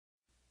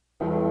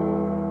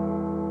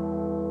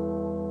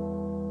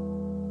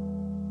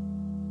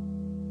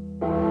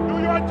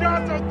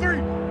Giants on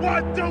three.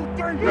 1, 2,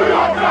 3. New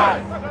York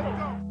Giants.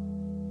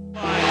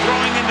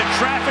 Throwing into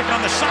traffic on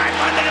the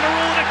sideline. They're going to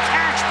rule it a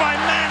catch by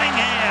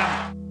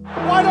Manningham.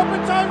 Wide open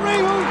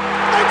Tyree, who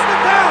makes the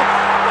count.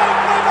 Great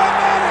play by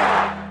Manning.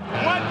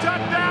 One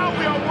touchdown,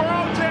 we are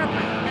world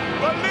champions.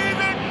 Believe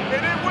it,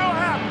 and it will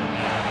happen.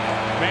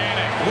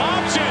 Manning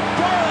lobs it.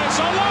 Burris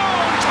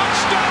alone.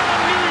 Touchdown,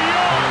 New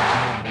York.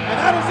 And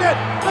that is it.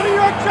 The New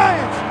York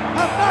Giants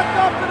have knocked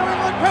off the New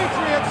England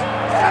Patriots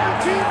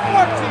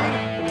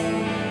 17-14.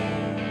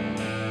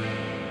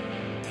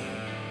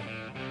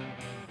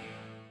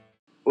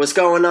 What's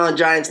going on,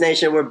 Giants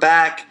Nation? We're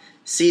back.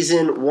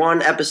 Season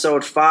 1,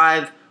 Episode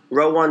 5,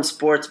 Row 1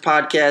 Sports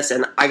Podcast.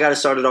 And I got to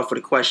start it off with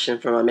a question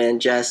from my man,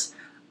 Jess.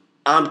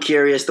 I'm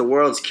curious, the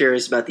world's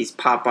curious about these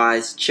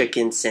Popeyes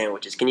chicken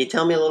sandwiches. Can you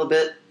tell me a little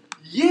bit?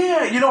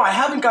 Yeah, I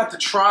haven't got to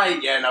try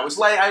it yet. And I was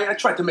like, I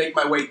tried to make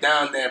my way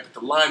down there, but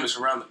the line was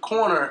around the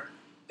corner.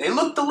 They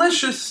look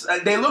delicious.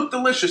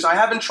 I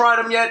haven't tried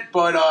them yet,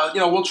 but,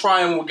 we'll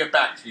try and we'll get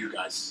back to you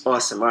guys.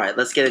 Awesome. All right,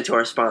 let's get into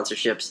our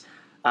sponsorships.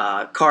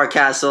 Car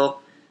Castle.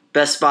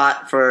 Best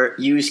spot for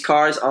used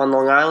cars on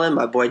Long Island.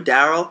 My boy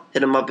Daryl.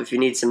 Hit him up if you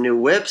need some new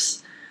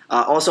whips.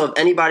 Also, if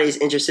anybody is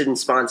interested in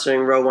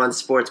sponsoring Row 1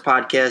 Sports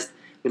Podcast,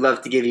 we'd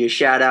love to give you a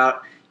shout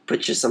out,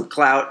 put you some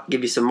clout,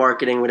 give you some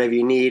marketing, whatever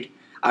you need.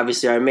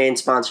 Obviously, our main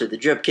sponsor, the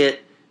Drip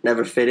Kit.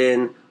 Never fit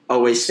in,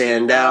 always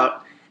stand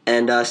out.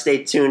 And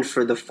stay tuned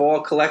for the fall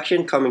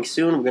collection coming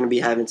soon. We're going to be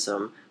having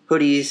some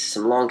hoodies,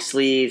 some long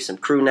sleeves, some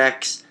crew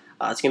necks.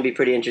 It's going to be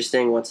pretty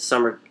interesting once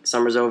the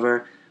summer's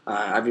over.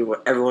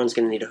 Everyone's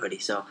going to need a hoodie,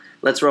 so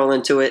let's roll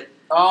into it.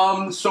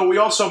 So we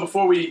also,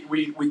 before we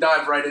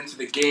dive right into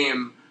the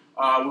game,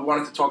 we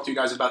wanted to talk to you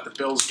guys about the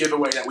Bills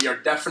giveaway that we are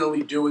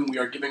definitely doing. We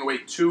are giving away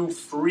 2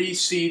 free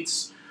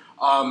seats.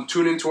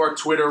 Tune into our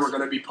Twitter. We're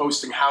going to be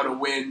posting how to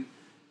win,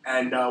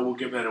 and we'll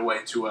give it away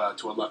to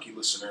a lucky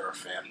listener or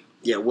fan.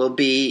 Yeah, we'll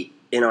be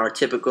in our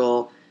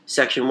typical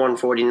Section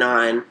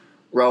 149,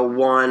 Row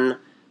 1,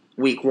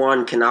 Week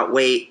 1. Cannot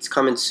wait. It's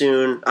coming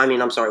soon.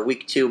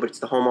 Week 2, but it's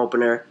the home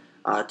opener.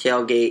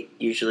 Tailgate,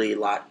 usually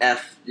Lot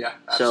F. Yeah,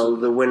 absolutely.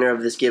 So the winner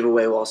of this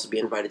giveaway will also be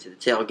invited to the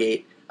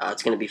tailgate.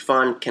 It's going to be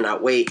fun.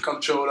 Cannot wait.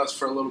 Come chill with us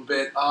for a little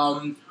bit.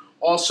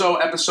 Also,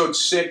 Episode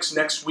 6,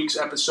 next week's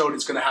episode,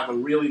 is going to have a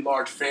really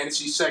large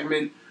fantasy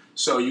segment.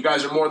 So you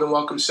guys are more than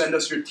welcome. Send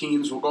us your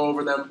teams. We'll go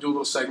over them, do a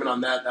little segment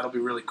on that. That'll be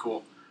really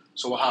cool.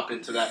 So we'll hop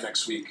into that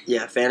next week.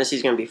 Yeah,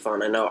 fantasy's going to be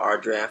fun. I know our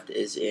draft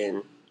is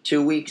in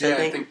 2 weeks,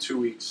 I think 2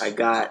 weeks. I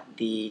got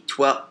the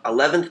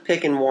 11th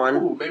pick in one.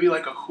 Ooh, maybe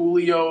like a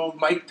Julio,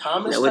 Mike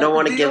Thomas. No, we don't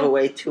want to give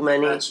away too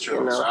many. That's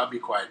true, so I'll be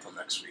quiet till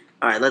next week.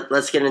 All right,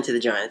 let's get into the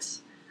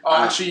Giants.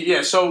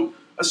 So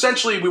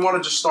essentially we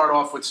want to just start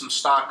off with some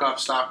stock up,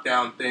 stock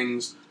down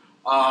things.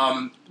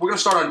 We're going to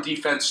start on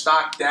defense.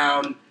 Stock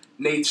down,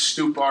 Nate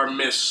Stupar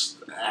missed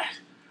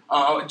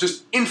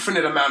just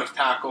infinite amount of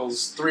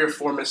tackles, 3 or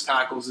 4 missed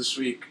tackles this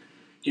week.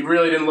 He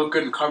really didn't look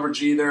good in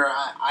coverage either.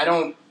 I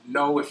don't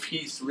know if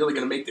he's really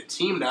going to make the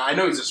team now. I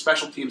know he's a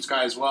special teams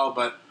guy as well,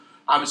 but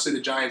obviously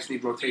the Giants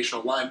need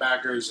rotational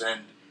linebackers,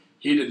 and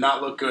he did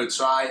not look good.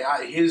 So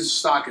his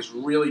stock is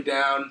really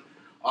down.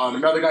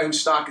 Another guy whose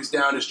stock is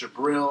down is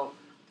Jabril.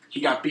 He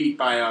got beat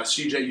by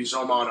C.J.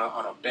 Uzomah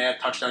on a bad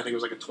touchdown. I think it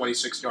was like a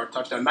 26-yard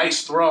touchdown.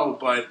 Nice throw,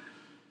 but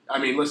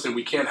listen,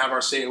 we can't have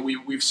our say.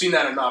 We've seen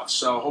that enough.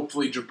 So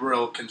hopefully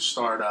Jabril can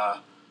start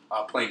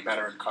playing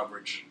better in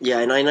coverage. Yeah,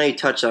 and I know you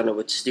touched on it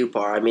with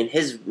Stupar.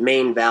 His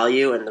main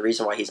value and the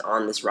reason why he's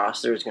on this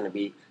roster is going to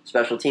be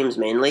special teams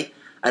mainly.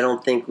 I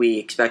don't think we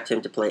expect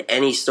him to play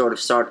any sort of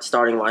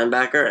starting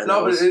linebacker. And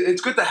no, but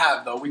it's good to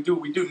have though. We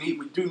do need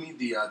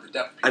the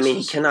depth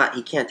pieces.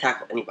 He can't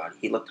tackle anybody.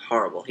 He looked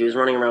horrible. He was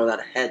running around without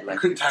a head. He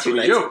couldn't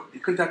tackle you. He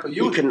couldn't tackle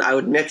you. I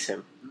would mix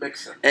him.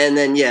 And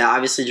then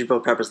obviously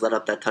Jabril Peppers let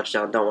up that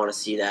touchdown. Don't want to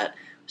see that.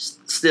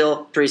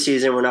 Still,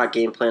 preseason, we're not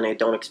game planning. I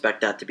don't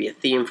expect that to be a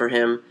theme for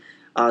him.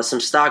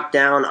 Some stock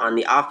down on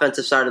the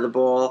offensive side of the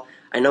ball.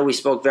 I know we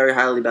spoke very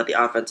highly about the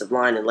offensive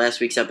line in last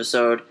week's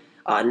episode.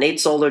 Nate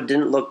Solder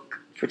didn't look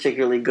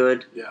particularly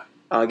good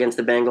against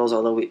the Bengals,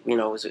 although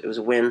it was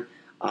a win.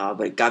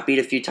 But got beat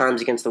a few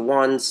times against the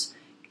ones.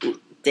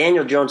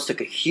 Daniel Jones took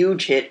a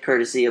huge hit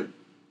courtesy of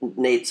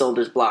Nate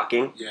Solder's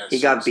blocking. Yes, he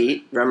got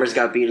beat. Remmers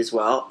got beat as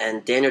well,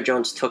 and Daniel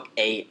Jones took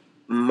a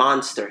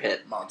monster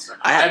hit.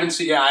 I haven't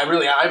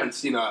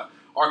seen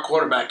our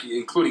quarterback,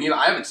 including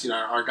I haven't seen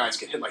our guys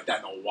get hit like that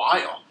in a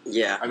while.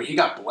 Yeah, he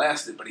got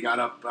blasted, but he got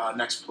up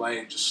next play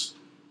and just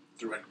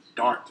threw a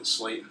dart to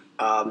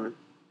Slayton.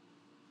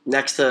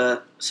 Next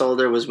to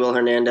Solder was Will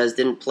Hernandez.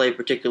 Didn't play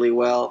particularly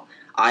well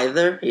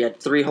either. He had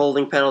 3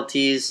 holding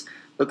penalties.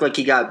 Looked like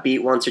he got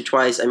beat once or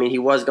twice. He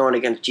was going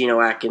against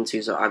Geno Atkins,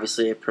 who's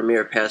obviously a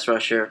premier pass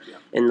rusher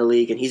in the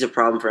league, and he's a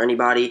problem for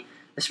anybody,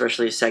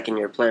 especially a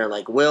second-year player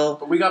like Will.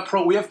 But we have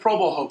Pro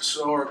Bowl hopes,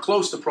 or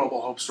close to Pro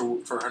Bowl hopes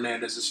for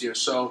Hernandez this year.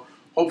 So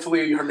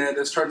hopefully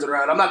Hernandez turns it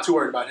around. I'm not too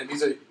worried about him.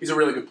 He's a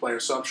really good player,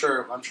 so I'm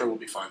sure we'll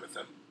be fine with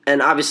him.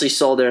 And obviously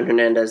Solder and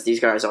Hernandez, these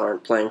guys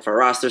aren't playing for a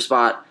roster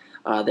spot.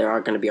 They are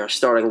going to be our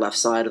starting left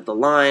side of the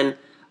line.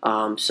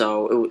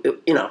 So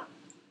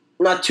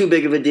not too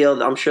big of a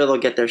deal. I'm sure they'll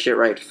get their shit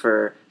right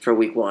for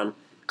week 1.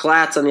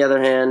 Klatz, on the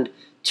other hand,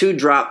 2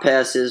 drop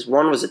passes.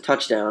 One was a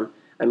touchdown.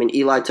 I mean,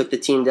 Eli took the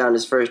team down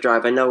his first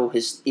drive. I know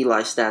his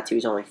Eli stats, he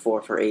was only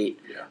 4 for 8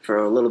 for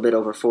a little bit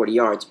over 40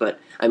 yards. But,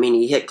 I mean,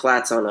 he hit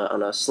Klatz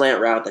on a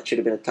slant route that should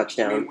have been a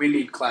touchdown. I mean, we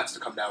need Klatz to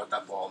come down with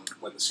that ball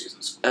and win the season.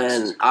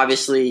 And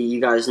obviously, you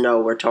guys know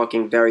we're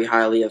talking very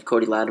highly of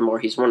Cody Lattimore.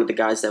 He's one of the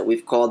guys that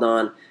we've called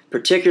on,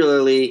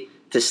 particularly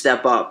to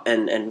step up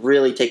and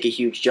really take a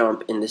huge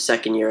jump in the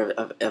second year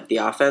of the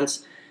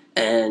offense.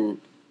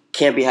 And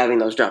can't be having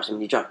those drops. I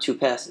mean, you dropped 2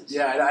 passes.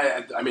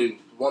 Yeah, I mean,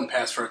 1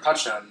 pass for a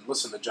touchdown.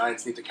 Listen, the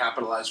Giants need to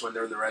capitalize when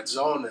they're in the red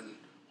zone, and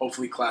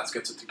hopefully Klatz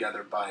gets it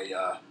together by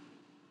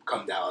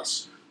come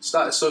Dallas.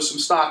 So some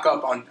stock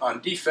up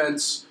on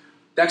defense.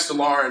 Dexter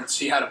Lawrence,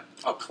 he had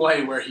a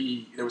play where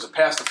there was a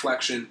pass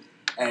deflection,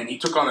 and he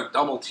took on a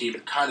double team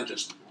and kind of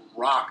just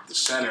rocked the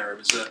center. It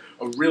was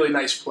a really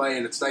nice play,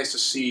 and it's nice to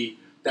see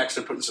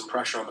Dexter putting some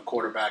pressure on the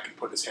quarterback and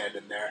putting his hand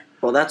in there.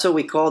 Well, that's what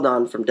we called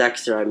on from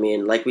Dexter. I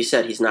mean, like we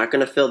said, he's not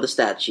going to fill the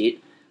stat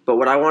sheet. But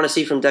what I want to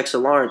see from Dexter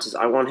Lawrence is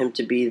I want him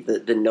to be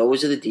the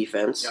nose of the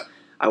defense. Yep.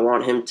 I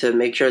want him to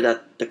make sure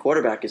that the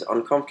quarterback is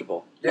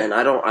uncomfortable. Yeah. And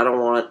I don't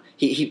want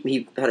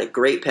he had a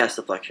great pass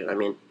deflection. I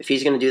mean, if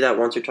he's going to do that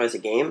once or twice a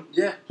game,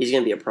 he's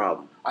going to be a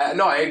problem.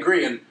 I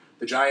agree. And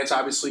the Giants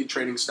obviously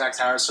trading Snacks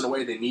Harrison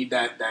away. They need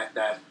that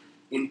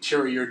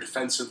interior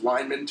defensive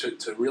lineman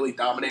to really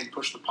dominate and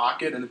push the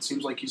pocket, and it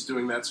seems like he's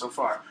doing that so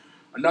far.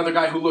 Another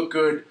guy who looked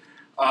good,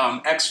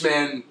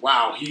 X-Man,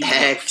 wow, he's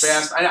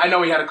fast. I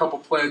know he had a couple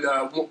plays.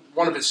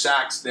 One of his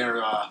sacks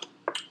there,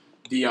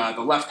 the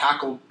left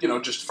tackle,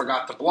 just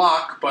forgot to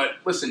block. But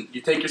listen, you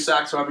take your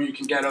sacks however you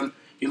can get them.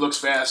 He looks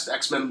fast.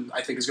 X-Men,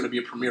 I think, is going to be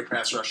a premier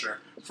pass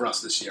rusher for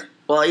us this year.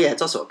 Well, yeah,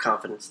 it's also a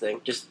confidence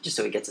thing. Just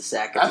so he gets a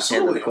sack.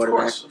 Absolutely,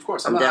 of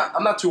course. I'm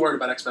not too worried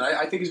about X-Men.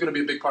 I think he's going to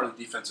be a big part of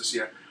the defense this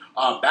year.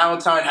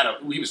 Ballantyne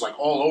he was like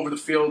all over the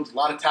field, a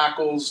lot of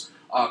tackles,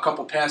 a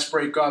couple pass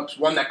breakups,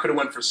 one that could have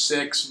went for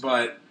 6,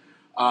 but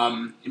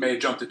he may have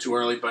jumped it too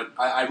early. But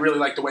I really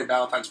like the way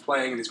Ballantyne's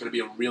playing, and he's going to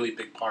be a really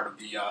big part of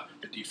the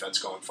defense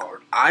going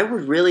forward. I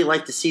would really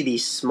like to see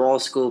these small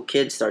school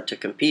kids start to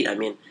compete. I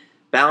mean,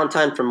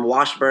 Ballantyne from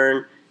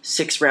Washburn,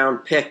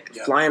 6th-round pick,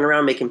 flying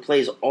around making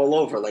plays all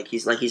over like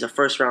he's a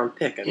first-round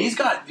pick. I mean, he's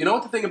got,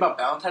 what the thing about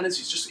Ballantyne is?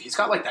 He's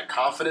got like that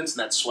confidence and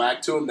that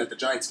swag to him that the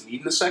Giants need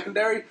in the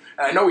secondary.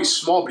 And I know he's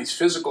small, but he's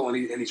physical and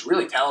he's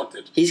really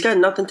talented. He's got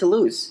nothing to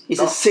lose. He's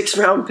a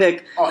 6th-round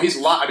pick. Oh, he's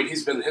locked. I mean,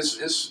 he's been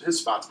his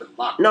spot's been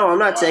locked. No, I'm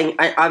not saying.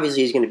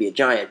 Obviously, he's going to be a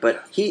Giant,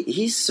 but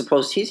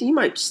he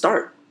might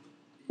start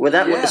with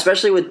that,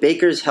 especially with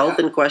Baker's health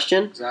in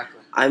question. Exactly.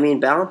 I mean,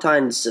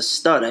 Ballantyne's a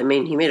stud. I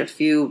mean, he made a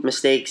few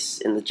mistakes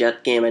in the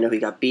Jet game. I know he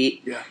got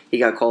beat. Yeah. He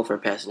got called for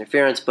pass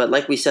interference. But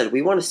like we said,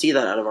 we want to see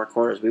that out of our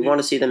corners. We want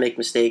to see them make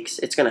mistakes.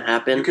 It's going to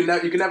happen. You can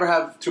never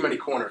have too many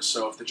corners.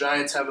 So if the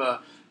Giants got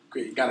a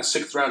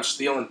 6th-round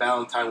steal, and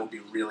Ballantyne will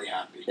be really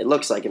happy. It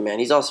looks like it, man.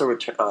 He's also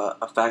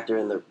a factor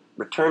in the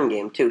return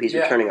game, too. He's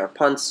returning our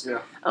punts.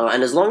 Yeah.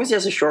 And as long as he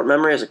has a short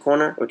memory as a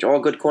corner, which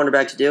all good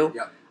cornerbacks do,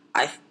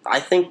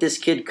 I think this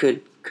kid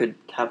could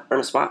earn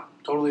a spot.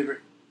 Totally agree.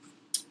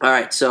 All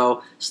right,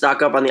 so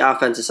stock up on the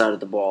offensive side of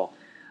the ball.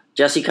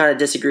 Jesse kind of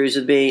disagrees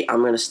with me.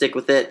 I'm going to stick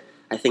with it.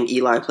 I think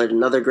Eli played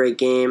another great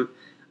game.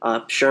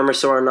 Shermer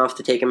saw enough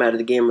to take him out of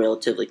the game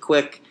relatively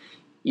quick.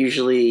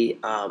 Usually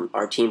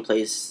our team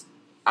plays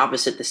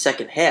opposite the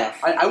second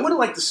half. I would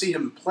like to see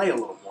him play a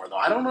little more, though.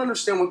 I don't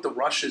understand what the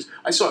rush is.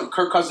 I saw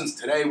Kirk Cousins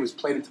today was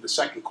played into the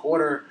second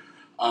quarter.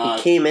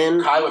 He came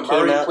in. Kyler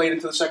Murray played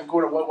into the second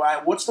quarter.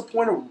 What's the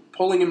point of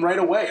pulling him right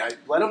away?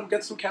 Let him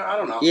get some count. I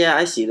don't know. Yeah,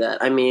 I see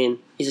that. I mean,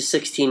 he's a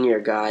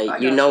 16-year guy.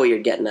 You know what you're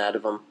getting out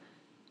of him.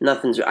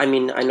 I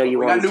know you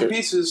want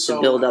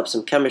to build up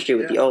some chemistry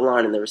with the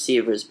O-line and the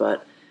receivers,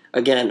 but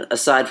again,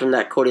 aside from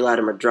that Cody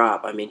Latimer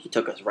drop, I mean, he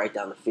took us right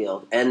down the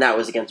field, and that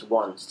was against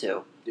ones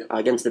too. Yep.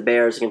 Against the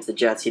Bears, against the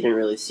Jets, he didn't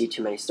really see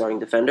too many starting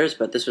defenders,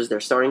 but this was their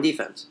starting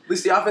defense. At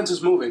least the offense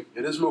is moving.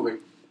 It is moving.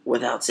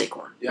 Without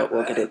Saquon. Yeah,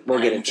 we'll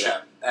get into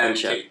that. And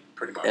Tate,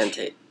 pretty much. And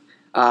Tate.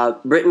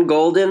 Britton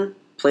Golden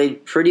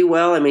played pretty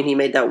well. I mean, he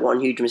made that one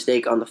huge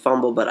mistake on the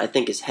fumble, but I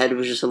think his head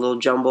was just a little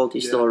jumbled.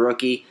 He's still a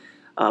rookie.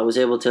 Was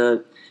able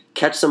to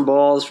catch some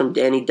balls from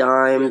Danny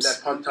Dimes.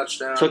 That punt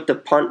touchdown. Took the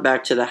punt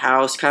back to the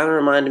house. Kind of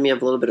reminded me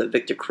of a little bit of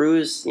Victor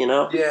Cruz,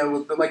 Yeah,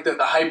 well, like the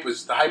hype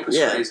was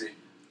crazy.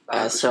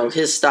 So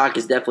his stock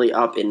is definitely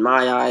up in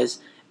my eyes.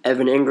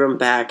 Evan Ingram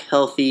back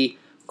healthy,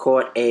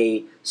 caught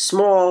a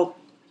small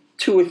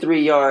 2 or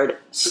 3 yard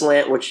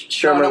slant, which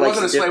Shermer likes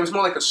to do. It was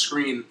more like a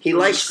screen.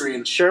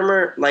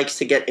 Shermer likes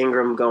to get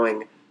Ingram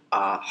going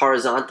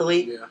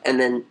horizontally, and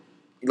then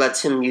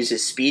lets him use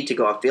his speed to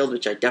go upfield,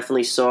 which I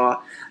definitely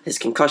saw. His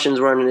concussions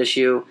weren't an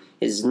issue.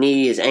 His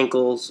knee, his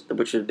ankles,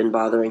 which have been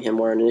bothering him,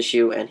 weren't an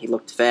issue, and he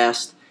looked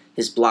fast.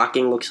 His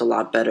blocking looks a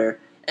lot better,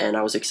 and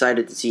I was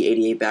excited to see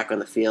 88 back on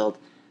the field.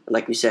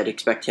 Like we said,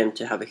 expect him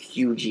to have a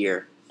huge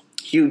year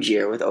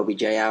with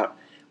OBJ out.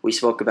 We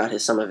spoke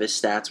about some of his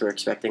stats. We're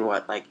expecting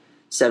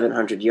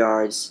 700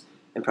 yards,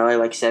 and probably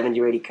like 70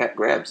 or 80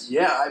 grabs.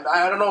 Yeah,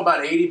 I don't know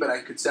about 80, but I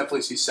could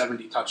definitely see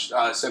 70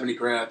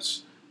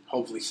 grabs,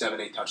 hopefully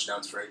 7-8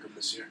 touchdowns for Ingram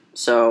this year.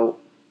 So,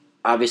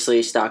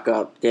 obviously, stock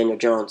up Daniel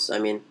Jones. I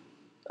mean,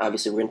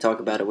 obviously, we're going to talk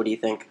about it. What do you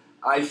think?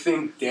 I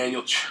think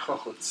Daniel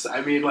Jones,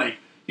 I mean, like,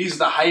 he's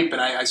the hype,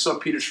 and I saw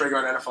Peter Schrager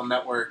on NFL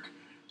Network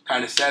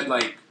kind of said,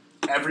 like,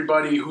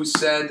 everybody who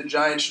said the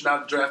Giants should not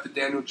have drafted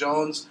Daniel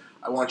Jones,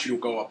 I want you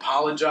to go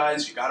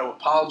apologize. You got to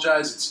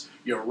apologize.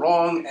 You're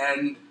wrong.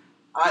 And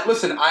I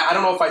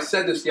don't know if I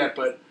said this yet,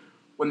 but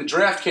when the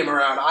draft came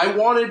around, I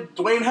wanted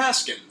Dwayne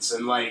Haskins,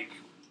 and like,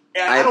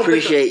 I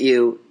appreciate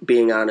you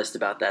being honest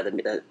about that.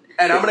 And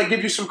I'm going to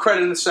give you some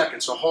credit in a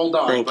second, so hold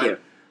on. Thank you.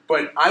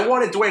 But I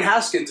wanted Dwayne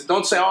Haskins, and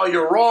don't say, "Oh,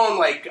 you're wrong."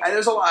 Like,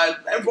 there's a lot.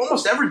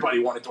 Almost everybody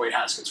wanted Dwayne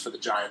Haskins for the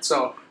Giants.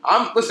 So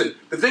listen.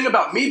 The thing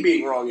about me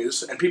being wrong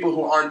is, and people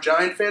who aren't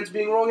Giant fans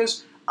being wrong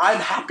is, I'm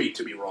happy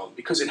to be wrong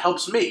because it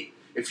helps me.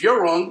 If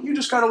you're wrong, you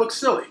just kind of look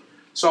silly.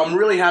 So I'm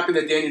really happy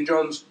that Daniel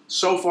Jones,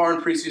 so far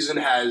in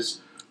preseason, has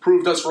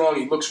proved us wrong.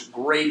 He looks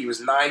great. He was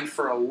 9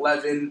 for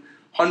 11,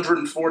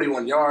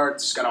 141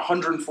 yards. He's got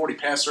 140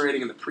 passer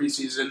rating in the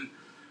preseason.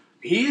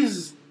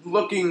 He's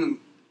looking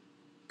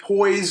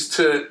poised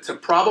to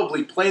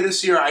probably play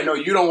this year. I know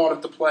you don't want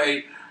him to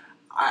play.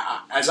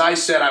 As I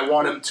said, I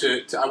want him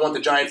I want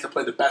the Giants to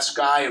play the best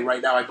guy, and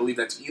right now I believe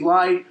that's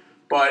Eli.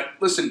 But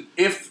listen,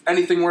 if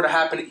anything were to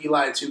happen to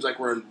Eli, it seems like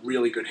we're in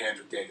really good hands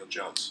with Daniel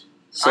Jones.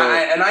 So,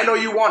 and I know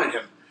you wanted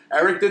him.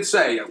 Eric did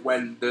say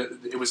when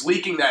it was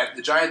leaking that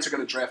the Giants are going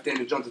to draft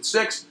Daniel Jones at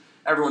 6,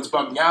 everyone's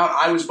bugging out.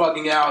 I was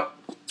bugging out.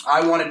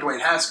 I wanted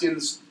Dwayne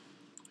Haskins,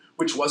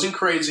 which wasn't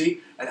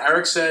crazy. And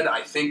Eric said,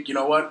 I think, you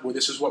know what,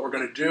 this is what we're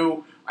going to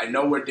do. I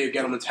know where Dave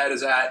Gettleman's head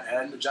is at,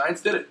 and the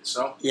Giants did it.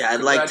 So yeah, I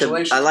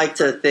like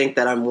to think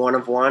that I'm one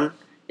of one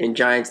in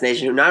Giants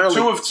Nation who not only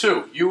 2 of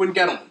 2, you and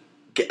Gettleman.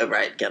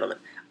 Right, Gettleman.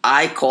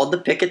 I called the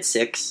pick at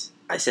 6.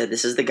 I said,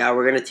 this is the guy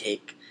we're going to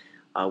take.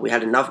 We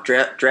had enough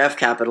draft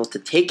capital to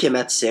take him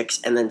at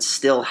 6 and then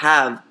still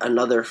have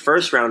another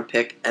first-round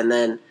pick and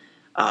then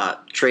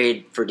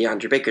trade for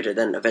DeAndre Baker to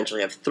then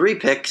eventually have 3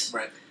 picks.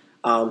 Right.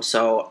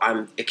 So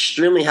I'm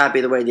extremely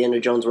happy the way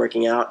Daniel Jones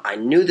working out. I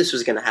knew this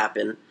was going to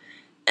happen.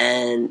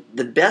 And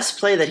the best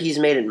play that he's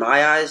made in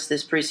my eyes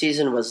this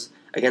preseason was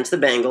against the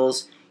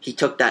Bengals. He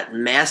took that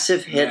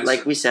massive hit,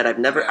 like we said. I've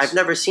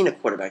never seen a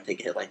quarterback take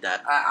a hit like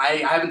that.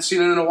 I haven't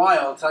seen it in a while.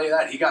 I'll tell you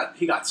that he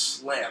got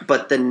slammed.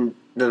 But then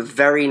the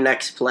very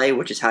next play,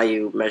 which is how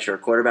you measure a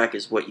quarterback,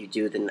 is what you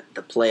do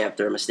the play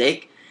after a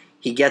mistake.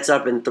 He gets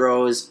up and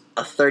throws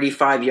a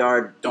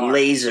 35-yard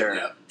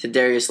laser to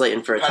Darius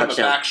Slayton for a touchdown. Kind of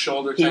a back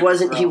shoulder. He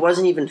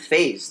wasn't even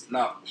phased.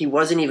 No, he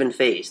wasn't even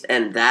phased,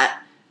 and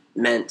that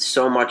meant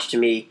so much to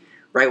me.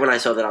 Right when I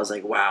saw that, I was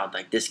like, "Wow!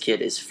 Like this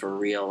kid is for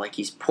real. Like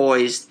he's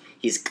poised.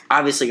 He's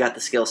obviously got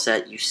the skill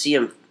set. You see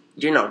him,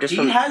 just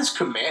he has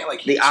command.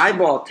 Like the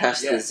eyeball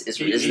test is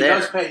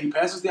there. He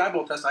passes the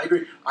eyeball test. I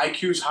agree.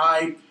 IQ's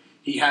high.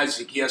 He has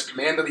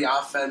command of the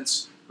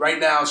offense. Right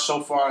now,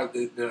 so far,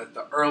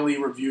 the early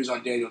reviews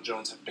on Daniel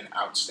Jones have been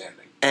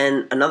outstanding.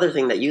 And another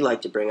thing that you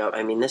like to bring up,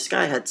 I mean, this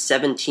guy had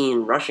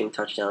 17 rushing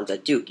touchdowns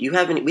at Duke. We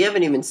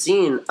haven't even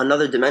seen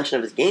another dimension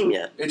of his game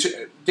yet. I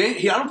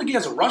don't think he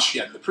has a rush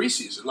yet in the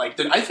preseason.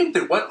 I think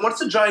that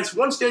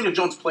once Daniel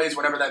Jones plays,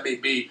 whatever that may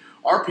be,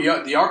 the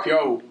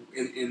RPO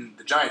in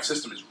the Giants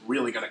system is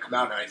really going to come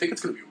out, and I think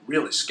it's going to be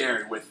really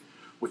scary with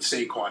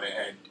Saquon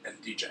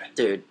and DJ.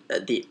 Dude,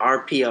 the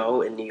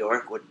RPO in New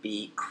York would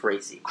be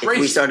crazy. If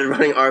we started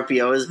running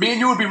RPOs. Me and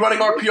you would be running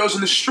RPOs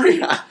in the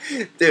street.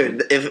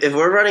 Dude, if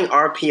we're running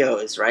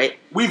RPOs, right?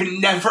 We've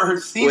never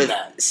seen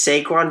that. With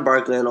Saquon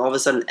Barkley and all of a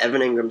sudden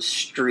Evan Ingram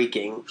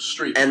streaking.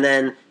 And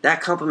then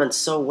that complements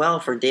so well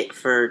for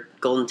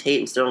Golden Tate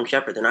and Sterling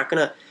Shepard. They're not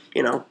going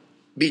to,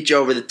 beat you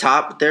over the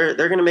top. But they're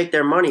going to make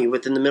their money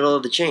within the middle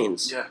of the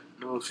chains. Yeah,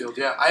 middle of the field.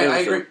 Yeah, I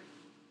agree.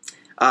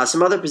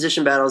 Some other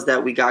position battles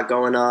that we got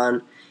going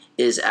on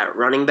is at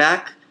running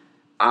back.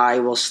 I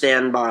will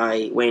stand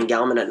by Wayne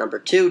Gallman at number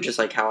 2, just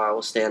like how I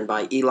will stand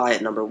by Eli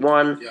at number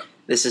 1. Yeah.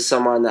 This is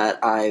someone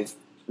that I've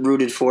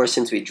rooted for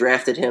since we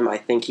drafted him. I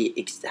think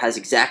he has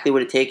exactly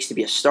what it takes to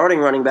be a starting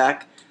running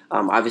back.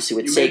 Obviously,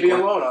 with Saquon. You may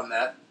be alone on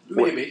that.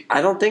 Maybe.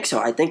 I don't think so.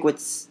 I think with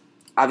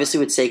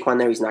Saquon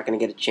there, he's not going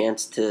to get a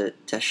chance to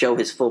show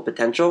his full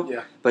potential.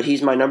 Yeah. But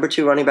he's my number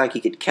 2 running back.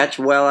 He could catch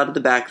well out of the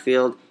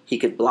backfield. He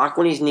could block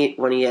when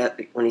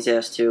he's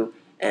asked to,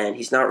 and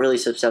he's not really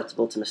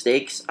susceptible to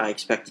mistakes. I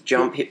expect a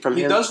jump hit from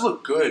him. He does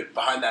look good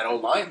behind that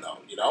O-line, though.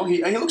 He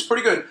looks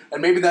pretty good,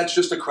 and maybe that's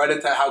just a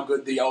credit to how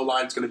good the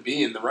O-line is going to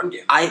be in the run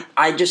game.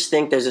 I just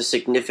think there's a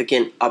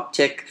significant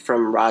uptick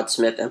from Rod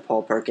Smith and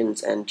Paul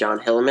Perkins and John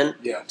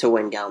Hilliman to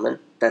Wayne Gallman.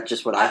 That's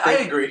just what I think.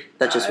 I agree.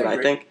 That's just what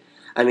I think.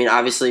 I mean,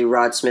 obviously,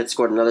 Rod Smith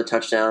scored another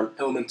touchdown.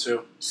 Hillman,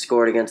 too.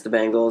 Scored against the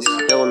Bengals.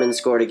 Yeah. Hillman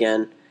scored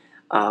again.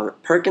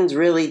 Perkins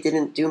really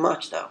didn't do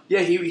much, though. Yeah,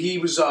 he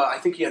was, I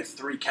think he had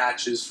 3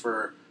 catches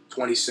for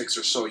 26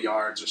 or so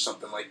yards or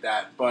something like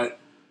that. But,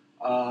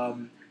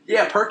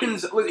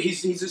 Perkins,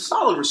 he's a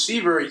solid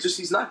receiver.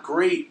 He's not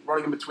great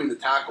running in between the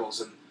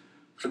tackles. And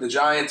for the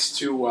Giants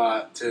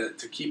to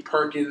keep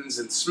Perkins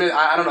and Smith.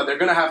 I don't know. They're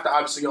going to have to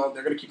obviously go.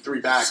 They're going to keep 3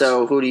 backs.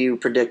 So who do you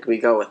predict we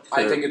go with?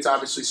 I think it's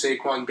obviously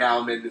Saquon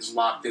Gallman is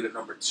locked in at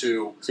number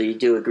 2. So you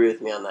do agree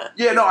with me on that?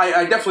 Yeah, no,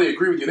 I definitely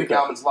agree with you that Okay.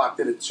 Gallman's locked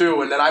in at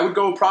 2, and then I would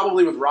go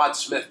probably with Rod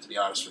Smith, to be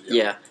honest with you.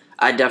 Yeah,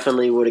 I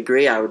definitely would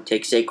agree. I would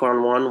take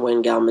Saquon 1,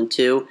 Wayne Gallman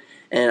 2,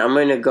 and I'm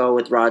going to go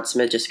with Rod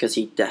Smith just because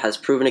he has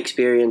proven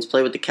experience,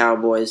 played with the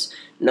Cowboys,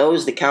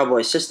 knows the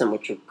Cowboys system,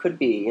 which could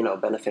be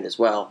benefit as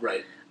well.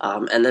 Right.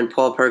 And then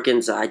Paul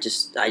Perkins, I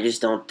just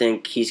don't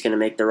think he's going to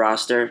make the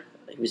roster.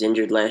 He was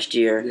injured last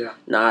year, Yeah.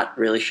 not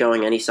really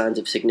showing any signs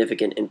of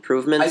significant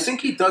improvements. I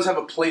think he does have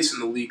a place in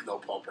the league, though,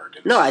 Paul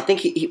Perkins. No, I think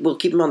he will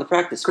keep him on the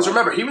practice squad. Because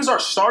remember, he was our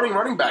starting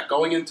running back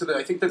going into the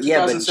 2017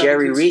 Yeah, but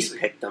Jerry Reese season.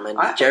 picked him, and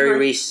I Jerry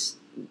agree. Reese,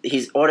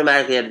 he's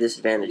automatically at a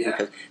disadvantage Yeah.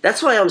 because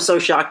that's why I'm so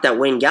shocked that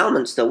Wayne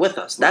Gallman's still with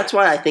us. That's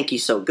why I think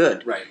he's so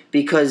good. Right.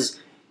 Because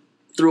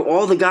through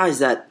all the guys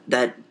that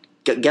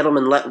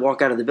Gettleman let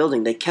walk out of the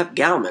building, they kept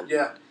Gallman.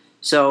 Yeah.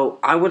 So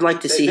I would like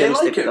to see they him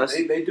like stick him. with us.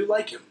 They do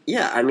like him.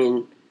 Yeah, I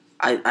mean,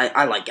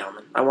 I like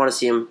Gallman. I want to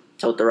see him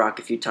tote the rock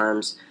a few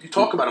times. You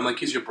talk about him like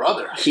he's your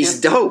brother. He's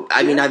dope.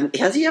 I mean,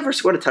 has he ever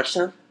scored a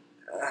touchdown?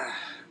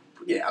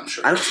 Yeah, I'm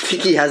sure. I don't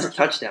think he has a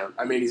touchdown.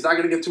 I mean, he's not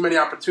going to get too many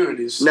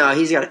opportunities. No,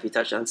 he's got a few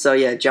touchdowns. So,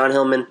 yeah, John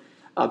Hillman,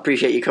 I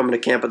appreciate you coming to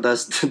camp with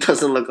us. It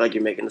doesn't look like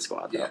you're making the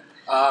squad, though.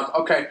 Yeah.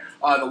 Okay.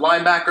 The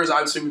linebackers,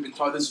 obviously, we've been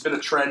talking. This has been a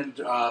trend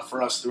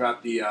for us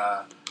throughout the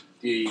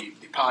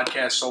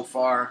podcast so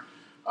far.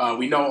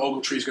 We know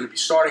Ogletree's going to be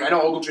starting. I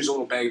know Ogletree's a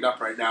little banged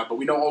up right now, but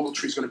we know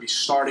Ogletree's going to be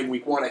starting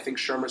week 1. I think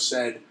Shermer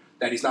said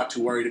that he's not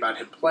too worried about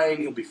him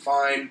playing. He'll be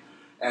fine.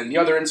 And the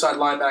other inside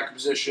linebacker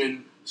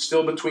position,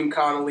 still between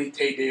Connolly,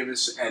 Tay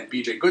Davis, and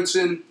B.J.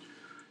 Goodson.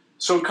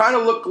 So it kind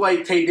of looked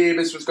like Tay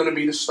Davis was going to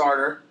be the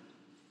starter.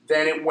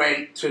 Then it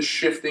went to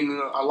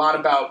shifting a lot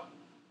about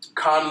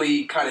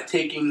Connolly kind of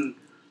taking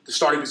the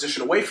starting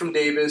position away from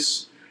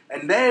Davis.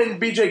 And then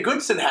B.J.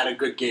 Goodson had a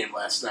good game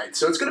last night.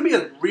 So it's going to be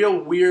a real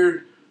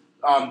weird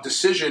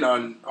decision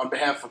on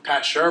behalf of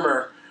Pat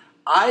Shermer.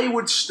 I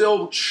would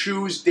still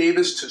choose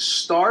Davis to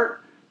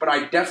start, but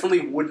I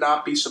definitely would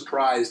not be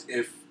surprised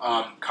if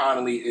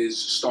Connolly is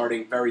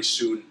starting very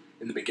soon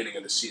in the beginning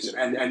of the season.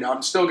 And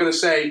I'm still going to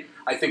say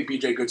I think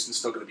B.J. Goodson's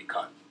still going to be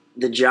cut.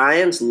 The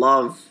Giants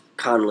love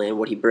Connolly and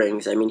what he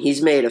brings. I mean,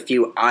 he's made a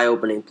few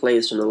eye-opening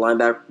plays from the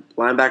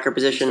linebacker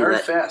position. He's very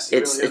that fast.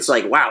 It's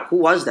like, wow, who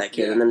was that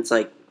kid? Yeah. And then it's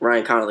like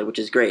Ryan Connolly, which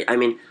is great. I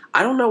mean,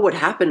 I don't know what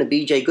happened to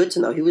B.J.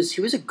 Goodson, though. He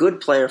was a good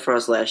player for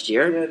us last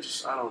year.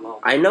 Yeah, I don't know.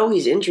 I know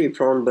he's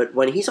injury-prone, but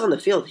when he's on the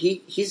field,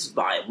 he's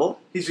viable.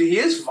 He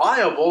is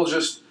viable,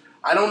 just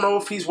I don't know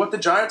if he's what the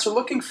Giants are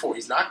looking for.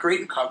 He's not great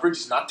in coverage.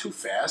 He's not too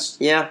fast.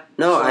 Yeah.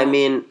 No, So- I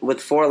mean,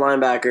 with 4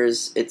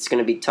 linebackers, it's going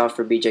to be tough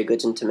for B.J.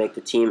 Goodson to make the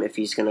team if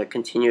he's going to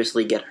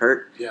continuously get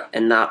hurt Yeah.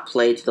 and not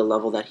play to the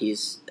level that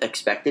he's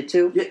expected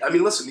to. Yeah, I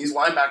mean, listen, these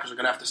linebackers are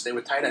going to have to stay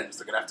with tight ends.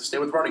 They're going to have to stay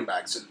with running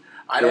backs, and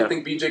I don't Yeah.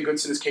 think B.J.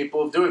 Goodson is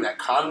capable of doing that.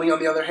 Conley, on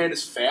the other hand,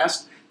 is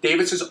fast.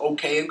 Davis is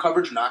okay in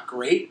coverage, not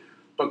great,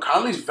 but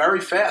Conley's very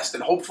fast,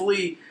 and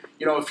hopefully,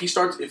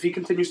 if he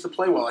continues to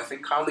play well, I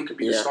think Conley could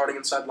be the Yeah. starting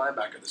inside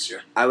linebacker this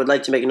year. I would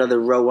like to make another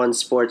Row 1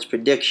 Sports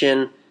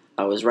prediction.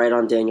 I was right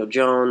on Daniel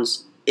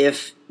Jones.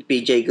 If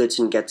B.J.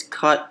 Goodson gets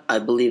cut, I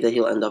believe that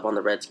he'll end up on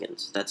the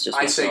Redskins. That's just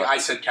my thought. I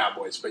said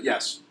Cowboys, but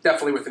yes,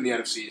 definitely within the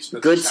NFC East.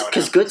 That's just how it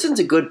Because happens. Goodson's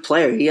a good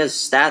player. He has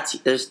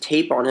stats. There's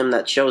tape on him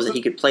that shows that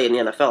he could play in the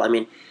NFL. I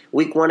mean,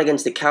 week 1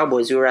 against the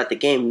Cowboys, we were at the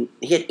game.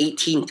 He had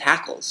 18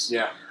 tackles.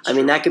 Yeah, I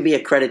mean, that could be a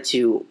credit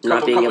to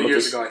not being couple able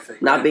years to ago, I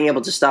think. not Yeah. being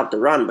able to stop the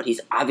run. But he's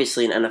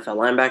obviously an NFL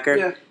linebacker.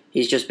 Yeah.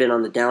 He's just been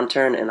on the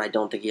downturn, and I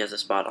don't think he has a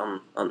spot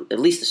on at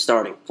least the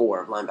starting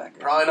 4 linebacker.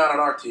 Probably not on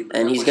our team. but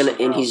And he's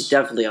definitely somewhere he's else.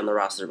 definitely on the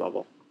roster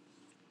bubble.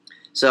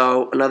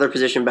 So another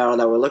position battle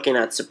that we're looking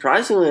at,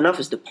 surprisingly enough,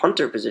 is the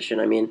punter position.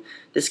 I mean,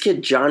 this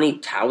kid Johnny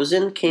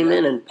Towson came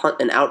in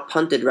and out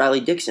punted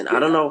Riley Dixon. I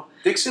don't know.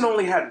 Dixon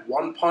only had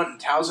 1 punt and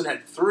Towson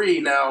had 3.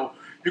 Now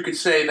you could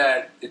say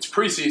that it's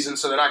preseason,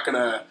 so they're not going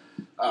to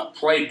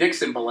play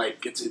Dixon, but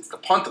like it's the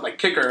punt, like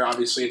kicker.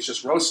 Obviously, it's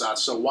just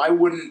Rosas. So why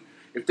wouldn't,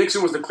 if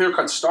Dixon was the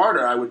clear-cut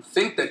starter, I would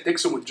think that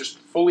Dixon would just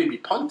fully be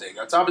punting.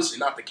 That's obviously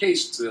not the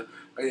case.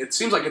 It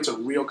seems like it's a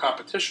real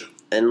competition.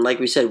 And like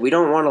we said, we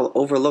don't want to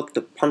overlook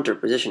the punter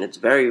position. It's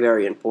very,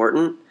 very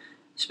important.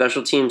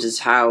 Special teams is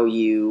how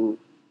you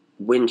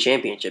win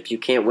championships. You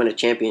can't win a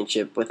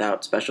championship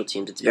without special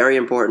teams. It's very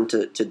important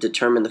to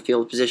determine the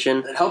field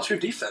position, It helps your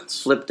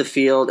defense. flip the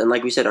field, and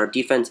like we said, our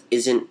defense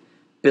isn't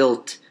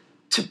built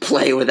to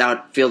play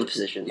without field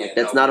position. Yeah,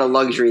 That's no. not a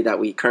luxury that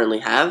we currently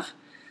have.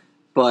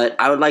 But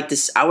I would like to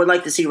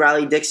see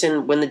Riley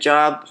Dixon win the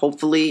job.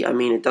 Hopefully, I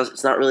mean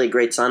it's not really a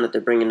great sign that they're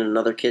bringing in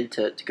another kid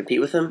to compete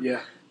with him.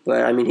 Yeah.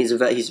 But I mean he's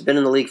been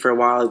in the league for a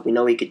while. We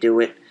know he could do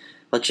it.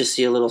 Let's just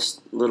see a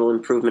little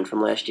improvement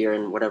from last year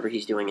and whatever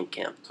he's doing in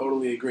camp.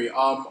 Totally agree.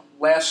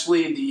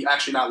 Lastly,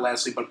 not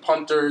lastly, but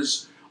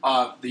punters,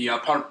 the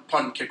punt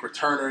and kick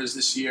returners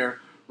this year.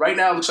 Right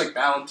now, it looks like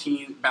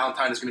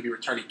Valentine is going to be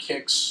returning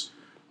kicks.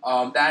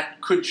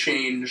 That could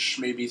change,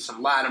 maybe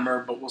some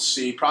Latimer, but we'll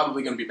see.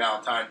 Probably going to be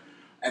Valentine.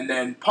 And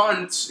then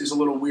punts is a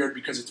little weird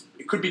because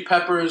it could be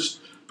Peppers,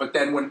 but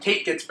then when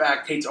Tate gets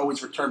back, Tate's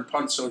always returned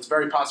punts, so it's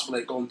very possible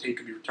that Golden Tate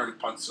could be returning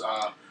punts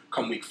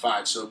come week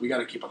 5. So we got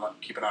to keep an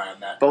eye on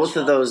that. Both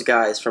of those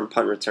guys, from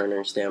punt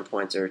returner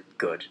standpoints, are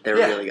good. They're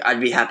really good. I'd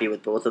be happy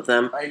with both of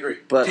them. I agree.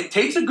 But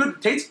Tate's a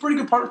pretty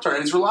good punt returner,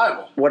 and he's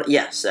reliable.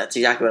 Yes, that's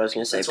exactly what I was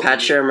going to say. Pat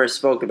Shurmur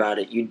spoke about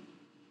it.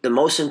 The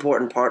most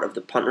important part of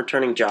the punt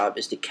returning job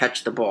is to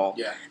catch the ball.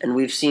 Yeah. And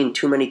we've seen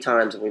too many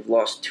times, and we've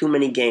lost too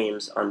many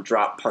games on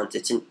drop punts.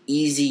 It's an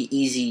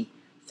easy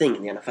thing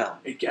in the NFL.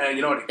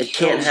 You know what? It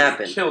can't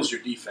happen. It kills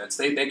your defense.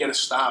 They get a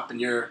stop,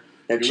 and they're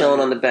chilling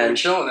on the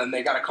bench. They're chilling, and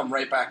they got to come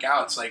right back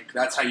out. It's like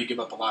that's how you give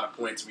up a lot of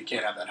points. We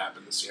can't have that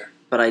happen this year.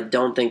 But I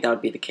don't think that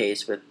would be the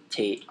case with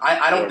Tate.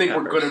 I don't think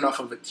we're good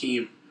enough of a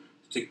team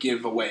to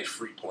give away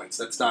free points.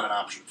 That's not an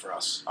option for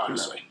us,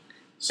 honestly. No.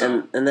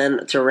 So. And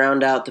then to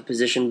round out the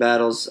position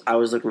battles, I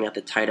was looking at the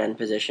tight end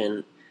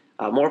position,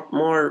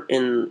 more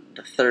in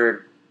the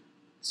third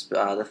tight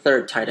end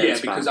spot. Yeah,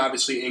 because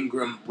obviously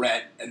Ingram,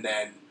 Rhett, and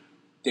then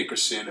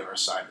Dickerson or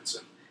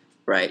Simonson.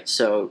 Right.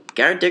 So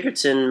Garrett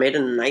Dickerson made a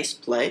nice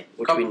play,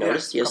 which we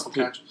noticed. He has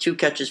 2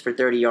 catches for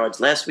 30 yards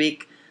last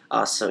week.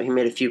 So he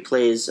made a few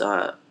plays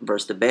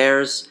versus the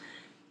Bears.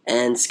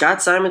 And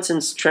Scott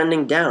Simonson's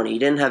trending down. He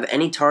didn't have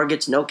any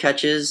targets, no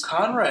catches,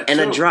 Conrad and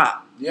too. a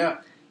drop. Yeah.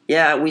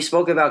 Yeah, we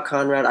spoke about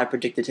Conrad. I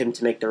predicted him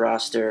to make the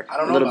roster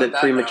a little bit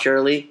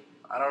prematurely.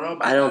 I don't know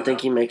about I don't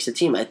think he makes the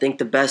team. I think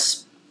the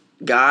best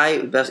guy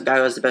who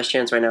has the best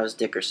chance right now is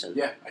Dickerson.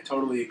 Yeah, I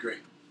totally agree.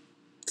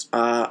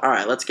 All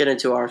right, let's get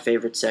into our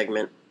favorite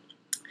segment.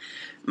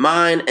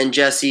 Mine and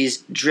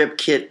Jesse's Drip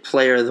Kit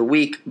Player of the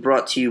Week,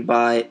 brought to you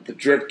by the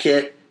Drip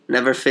Kit.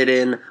 Never fit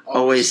in,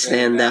 always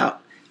stand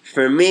out.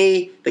 For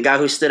me, the guy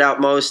who stood out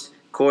most,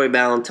 Corey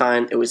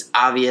Ballantyne. It was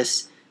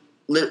obvious.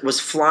 Was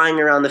flying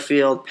around the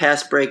field,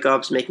 pass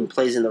breakups, making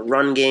plays in the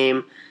run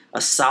game.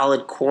 A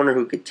solid corner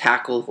who could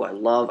tackle, who I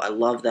love. I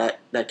love that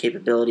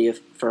capability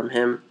from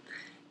him.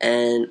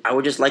 And I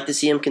would just like to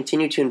see him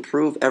continue to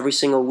improve every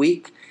single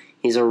week.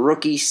 He's a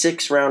rookie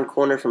 6th-round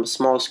corner from a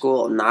small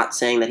school. I'm not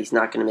saying that he's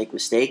not going to make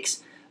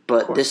mistakes,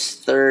 but this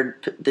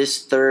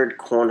third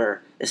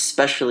corner,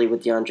 especially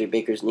with DeAndre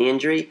Baker's knee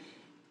injury,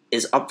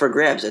 is up for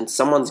grabs, and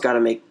someone's got to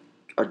make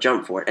a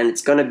jump for it. And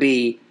it's going to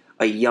be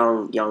a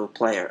young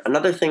player.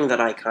 Another thing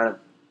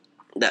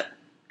that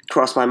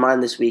crossed my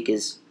mind this week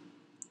is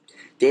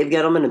Dave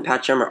Gettleman and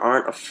Pat Shurmur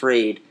aren't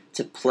afraid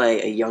to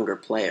play a younger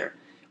player,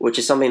 which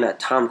is something that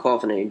Tom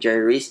Coughlin and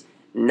Jerry Reese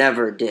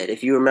never did.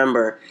 If you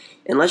remember,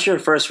 unless you're a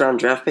first-round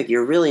draft pick,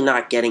 you're really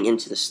not getting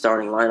into the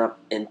starting lineup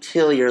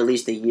until you're at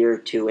least a year or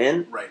 2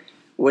 in. Right.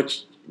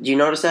 Which, do you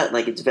notice that?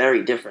 Like, it's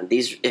very different.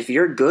 If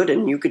you're good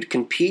and you could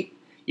compete,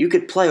 you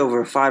could play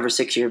over a 5 or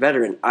 6 year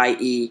veteran,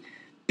 i.e.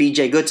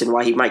 B.J. Goodson,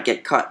 why he might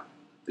get cut.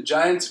 The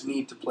Giants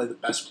need to play the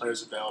best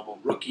players available.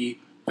 Rookie,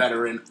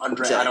 veteran, undrafted,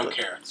 exactly. I don't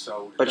care.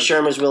 But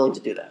Shurmur's willing to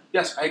do that.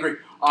 Yes, I agree.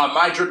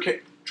 My drip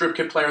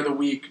kit player of the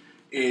week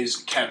is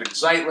Kevin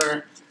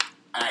Zeitler.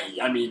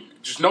 I mean,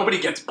 just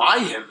nobody gets by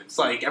him. It's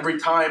like every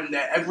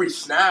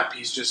snap,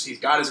 he's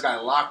got his guy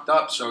locked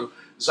up. So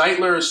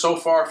Zeitler is so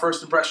far,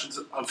 first impressions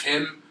of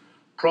him,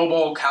 Pro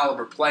Bowl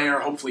caliber player.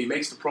 Hopefully he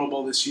makes the Pro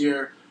Bowl this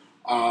year.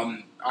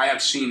 I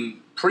have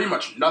seen pretty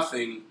much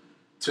nothing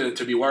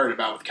to be worried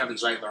about with Kevin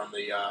Zeitler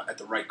at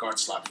the right guard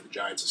slot for the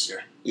Giants this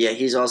year. Yeah,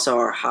 he's also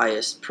our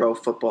highest Pro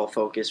Football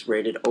Focus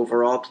rated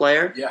overall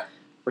player. Yeah,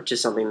 which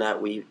is something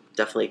that we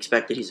definitely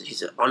expected.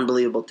 He's an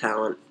unbelievable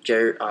talent.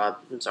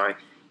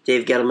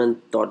 Dave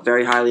Gettleman thought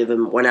very highly of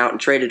him. Went out and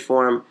traded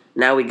for him.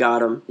 Now we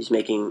got him. He's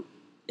making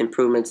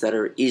improvements that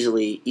are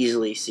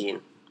easily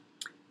seen.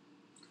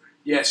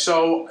 Yeah.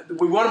 So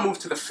we want to move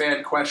to the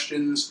fan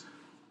questions.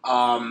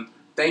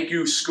 Thank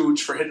you, Scooch,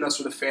 for hitting us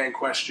with a fan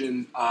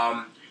question.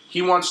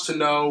 He wants to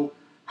know,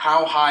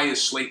 how high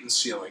is Slayton's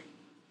ceiling?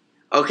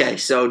 Okay,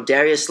 so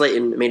Darius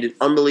Slayton made an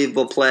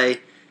unbelievable play,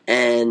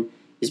 and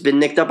he's been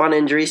nicked up on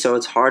injury, so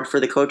it's hard for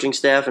the coaching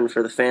staff and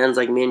for the fans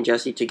like me and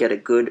Jesse to get a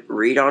good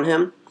read on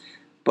him.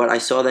 But I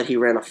saw that he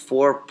ran a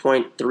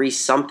 4.3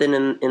 something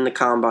in the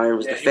combine,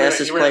 was the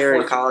fastest player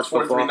in college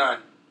football.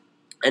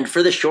 And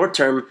for the short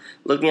term,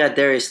 looking at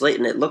Darius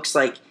Slayton, it looks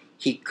like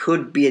he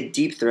could be a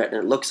deep threat,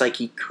 and it looks like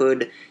he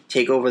could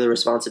take over the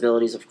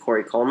responsibilities of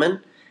Corey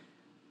Coleman.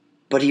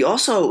 But he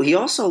also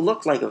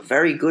looked like a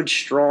very good,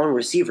 strong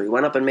receiver. He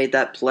went up and made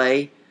that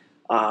play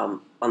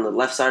on the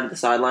left side of the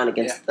sideline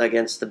against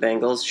the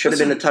Bengals. Should have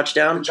been a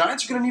touchdown. The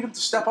Giants are going to need him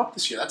to step up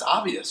this year. That's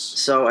obvious.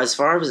 So as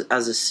far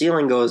as the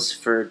ceiling goes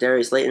for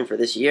Darius Slayton for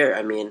this year,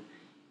 I mean,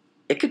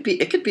 it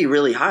could be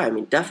really high. I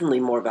mean,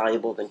 definitely more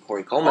valuable than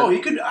Corey Coleman. Oh, he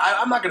could.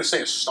 I'm not going to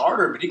say a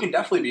starter, but he can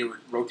definitely be a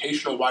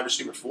rotational wide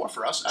receiver 4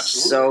 for us.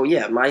 Absolutely. So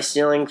yeah, my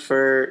ceiling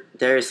for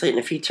Darius Slayton,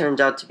 if he turns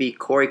out to be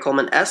Corey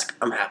Coleman-esque,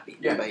 I'm happy.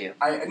 Yeah. What about you?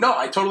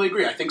 I totally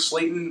agree. I think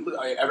Slayton.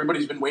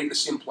 Everybody's been waiting to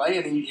see him play,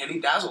 and he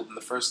dazzled in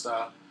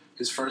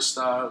his first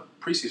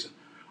preseason.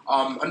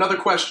 Another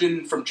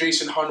question from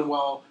Jason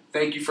Hunwell.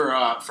 Thank you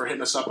for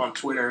hitting us up on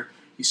Twitter.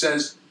 He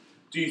says,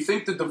 Do you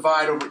think the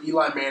divide over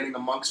Eli Manning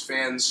amongst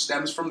fans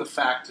stems from the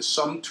fact to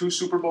some 2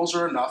 Super Bowls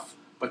are enough,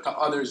 but to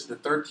others the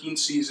 13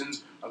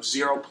 seasons of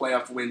 0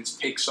 playoff wins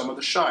take some of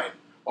the shine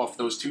off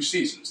those 2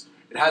 seasons?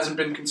 It hasn't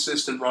been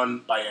consistent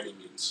run by any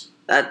means.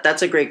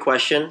 That's a great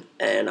question,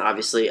 and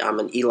obviously I'm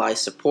an Eli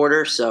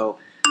supporter, so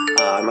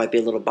I might be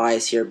a little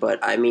biased here, but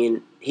I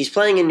mean, he's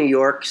playing in New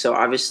York, so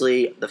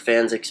obviously the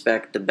fans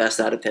expect the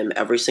best out of him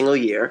every single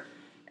year,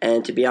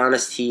 and to be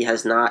honest,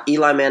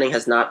 Eli Manning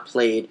has not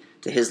played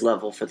to his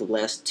level for the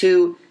last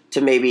 2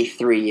 to maybe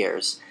 3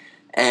 years.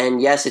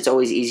 And yes, it's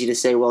always easy to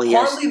say, well,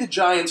 Partly the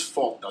Giants'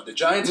 fault, though. The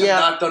Giants have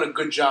not done a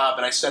good job,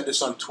 and I said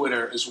this on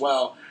Twitter as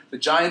well. The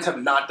Giants have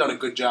not done a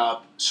good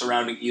job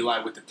surrounding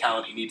Eli with the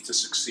talent he needs to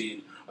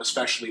succeed,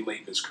 especially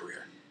late in his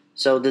career.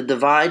 So the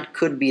divide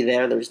could be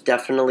there. There's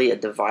definitely a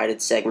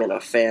divided segment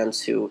of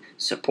fans who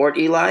support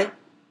Eli,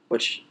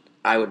 which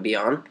I would be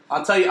on.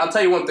 I'll tell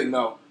you one thing,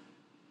 though.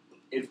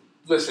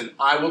 Listen,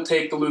 I will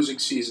take the losing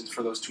seasons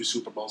for those 2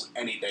 Super Bowls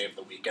any day of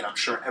the week, and I'm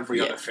sure every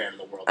other fan in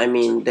the world. I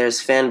mean,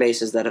 there's fan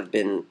bases that have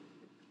been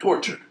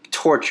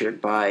tortured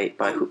by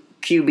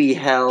QB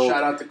hell.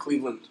 Shout out to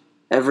Cleveland.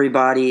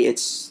 Everybody,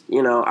 it's,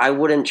 I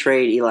wouldn't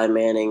trade Eli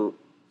Manning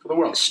for the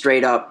world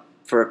straight up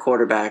for a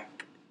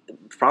quarterback,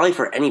 probably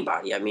for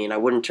anybody. I mean, I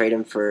wouldn't trade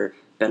him for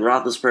Ben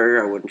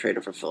Roethlisberger. I wouldn't trade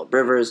him for Phillip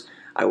Rivers.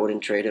 I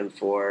wouldn't trade him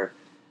for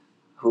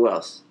who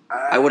else?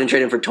 I wouldn't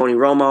trade him for Tony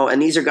Romo.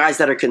 And these are guys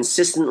that are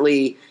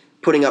consistently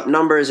putting up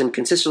numbers and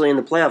consistently in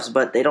the playoffs,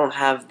 but they don't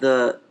have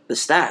the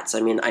stats.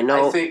 I mean, I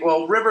know.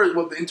 Rivers,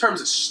 in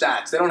terms of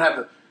stats, they don't have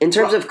the. In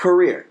terms of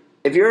career,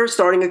 if you're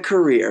starting a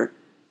career,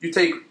 you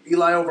take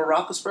Eli over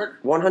Roethlisberger?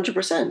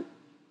 100%.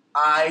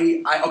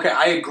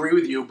 I agree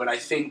with you, but I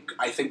think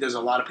there's a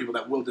lot of people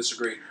that will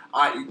disagree.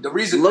 The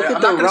reason I'm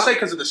not going to say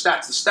because of the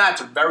stats. The stats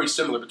are very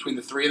similar between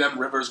the 3 of them: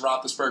 Rivers,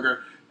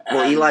 Roethlisberger.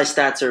 Well, Eli's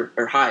stats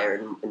are higher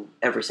in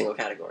every single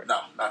category. No,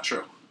 not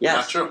true. Yes.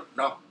 Not true.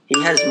 No.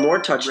 He has more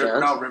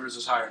touchdowns. Rivers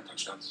is higher in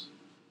touchdowns.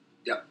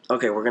 Yep.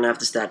 Okay, we're going to have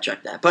to stat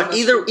check that. But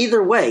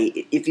either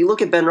way, if you look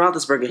at Ben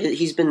Roethlisberger,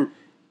 he's been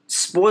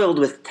spoiled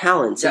with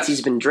talent since he's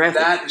been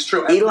drafted. That is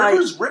true.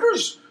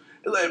 Rivers,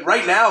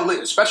 right now,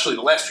 especially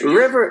the last few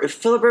years.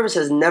 Phillip Rivers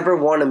has never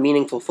won a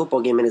meaningful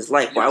football game in his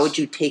life. Yes. Why would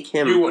you take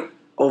him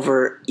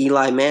over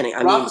Eli Manning?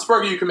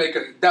 Roethlisberger, you can make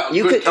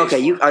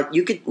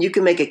you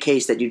can make a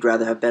case that you'd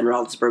rather have Ben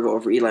Roethlisberger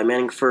over Eli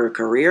Manning for a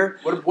career.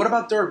 What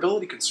about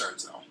durability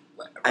concerns, though?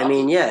 I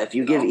mean, if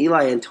you give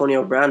Eli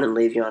Antonio Brown and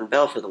Le'Veon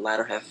Bell for the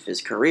latter half of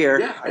his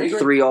career, and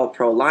 3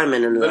 All-Pro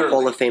linemen and a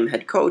Hall of Fame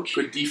head coach,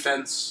 good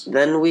defense,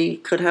 then we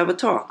could have a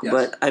talk. Yes.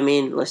 But, I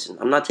mean, listen,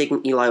 I'm not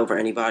taking Eli over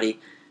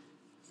anybody.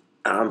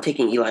 I'm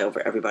taking Eli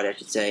over everybody, I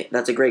should say.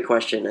 That's a great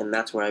question, and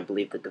that's where I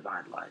believe the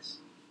divide lies.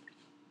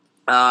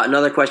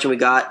 Another question we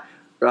got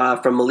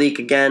from Malik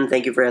again.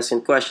 Thank you for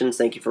asking questions.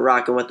 Thank you for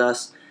rocking with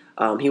us.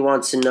 He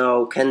wants to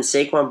know, can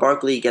Saquon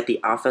Barkley get the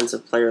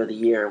Offensive Player of the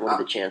Year? What are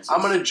the chances? I'm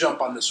going to jump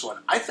on this one.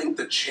 I think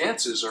the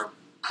chances are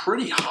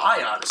pretty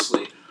high,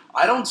 honestly.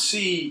 I don't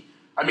see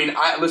 – I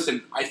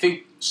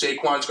think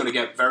Saquon's going to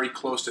get very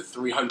close to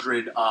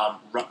 300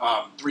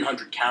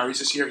 carries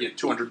this year. He had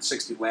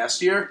 260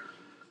 last year.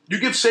 You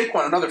give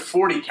Saquon another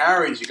 40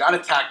 carries, you got to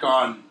tack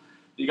on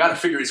 – you got to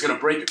figure he's going to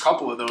break a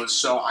couple of those.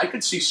 So I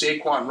could see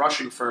Saquon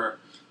rushing for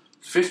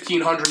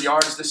 1,500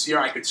 yards this year.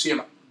 I could see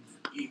him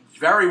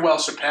very well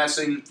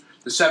surpassing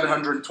the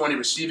 720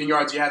 receiving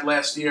yards he had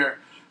last year.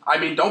 I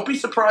mean, don't be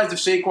surprised if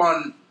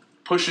Saquon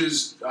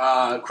pushes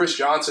Chris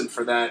Johnson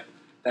for that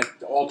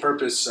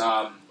all-purpose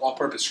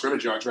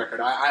scrimmage yards record.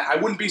 I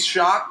wouldn't be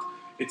shocked.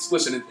 It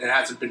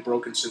hasn't been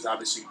broken since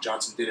obviously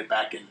Johnson did it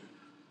back in.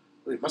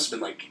 It must have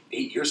been like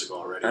 8 years ago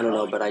already. I don't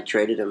know, but I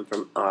traded him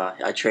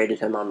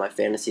on my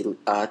fantasy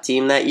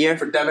team that year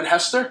for Devin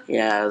Hester.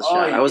 Yeah,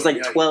 I was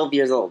like 12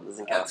 years old.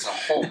 Doesn't count. That's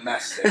a whole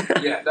mess there.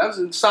 Yeah, that was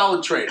a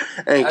solid trade.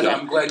 Thank you.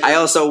 I'm glad. I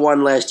also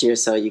won last year,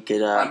 so you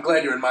could. I'm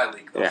glad you're in my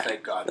league, though. Yeah,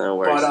 thank God. No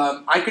worries.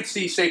 But I could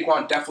see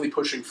Saquon definitely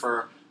pushing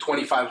for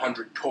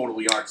 2,500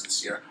 total yards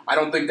this year. I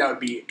don't think that would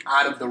be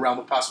out of the realm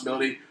of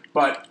possibility,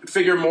 but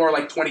figure more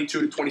like 2,200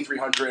 to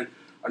 2,300.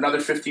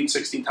 Another 15,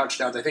 16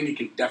 touchdowns. I think he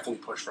can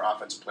definitely push for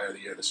Offensive Player of the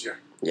Year this year.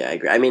 Yeah, I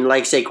agree. I mean,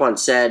 like Saquon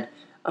said,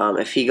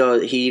 if he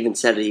even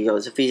said it. He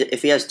goes, if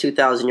he has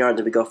 2,000 yards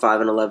and we go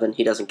 5-11,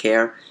 he doesn't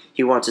care.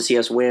 He wants to see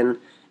us win.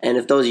 And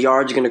if those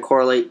yards are going to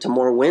correlate to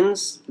more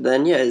wins,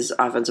 then his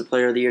Offensive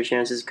Player of the Year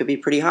chances could be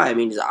pretty high. I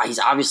mean, he's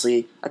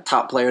obviously a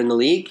top player in the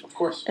league. Of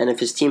course. And if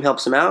his team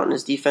helps him out and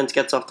his defense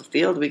gets off the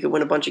field, we could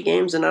win a bunch of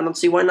games, and I don't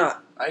see why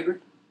not. I agree.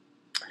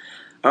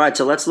 All right,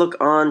 so let's look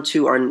on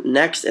to our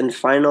next and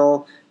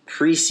final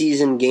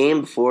preseason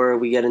game before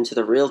we get into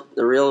the real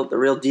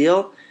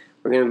deal.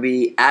 We're going to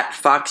be at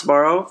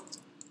Foxborough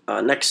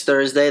next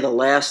Thursday, the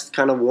last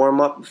kind of warm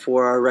up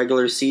before our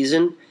regular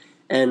season.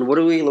 And what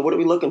are we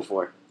looking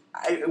for?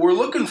 We're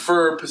looking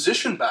for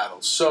position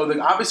battles. So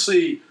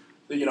obviously,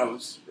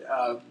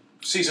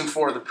 season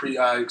 4 of the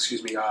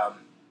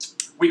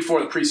week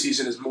 4 of the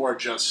preseason is more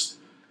just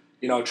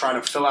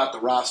trying to fill out the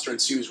roster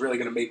and see who's really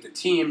going to make the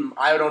team.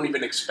 I don't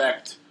even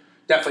expect.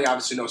 Definitely,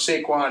 obviously, no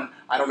Saquon.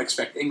 I don't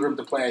expect Ingram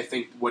to play. I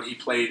think what he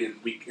played in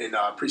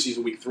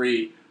preseason week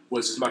 3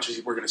 was as much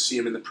as we're going to see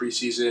him in the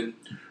preseason.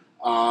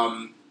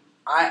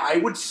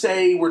 I would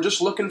say we're just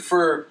looking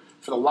for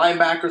the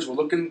linebackers. We're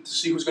looking to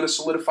see who's going to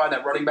solidify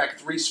that running back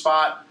 3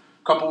 spot.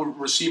 A couple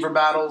receiver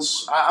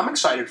battles. I'm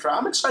excited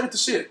to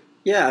see it.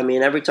 Yeah, I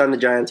mean, every time the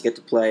Giants get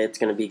to play, it's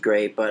going to be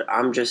great. But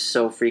I'm just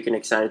so freaking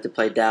excited to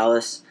play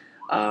Dallas.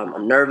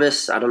 I'm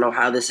nervous. I don't know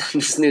how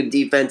this new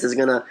defense is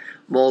going to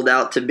mold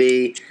out to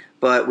be.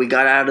 But we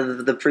got out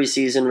of the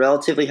preseason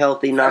relatively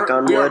healthy, knock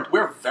on wood.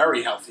 We're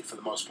very healthy for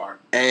the most part.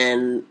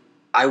 And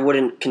I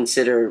wouldn't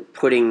consider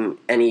putting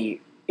any,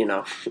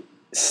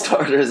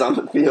 starters on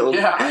the field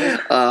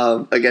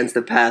against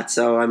the Pats.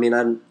 So, I mean,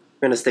 I'm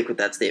going to stick with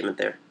that statement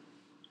there.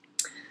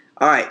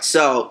 All right,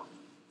 so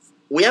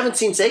we haven't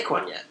seen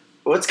Saquon yet.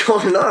 What's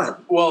going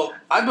on? Well,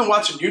 I've been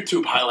watching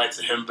YouTube highlights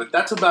of him, but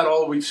that's about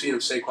all we've seen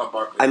of Saquon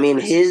Barkley. I mean,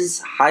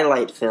 his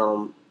highlight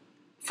film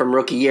from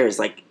rookie year is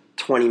like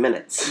 20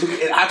 minutes.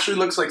 It actually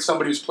looks like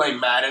somebody who's playing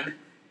Madden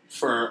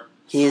for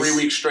 3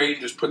 weeks straight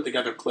and just put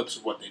together clips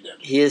of what they did.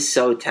 He is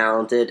so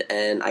talented,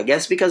 and I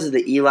guess because of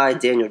the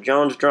Daniel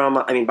Jones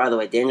drama, I mean, by the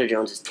way, Daniel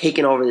Jones has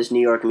taken over this New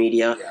York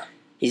media. Yeah.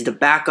 He's the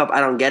backup. I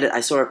don't get it.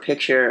 I saw a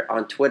picture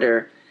on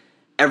Twitter.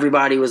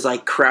 Everybody was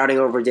like crowding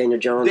over Daniel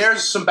Jones.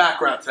 There's some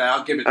background to that.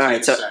 I'll give it to you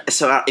in a second.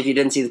 So if you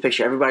didn't see the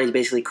picture, everybody's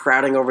basically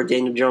crowding over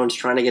Daniel Jones,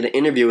 trying to get an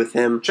interview with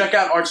him. Check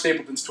out Art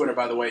Stapleton's Twitter,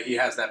 by the way. He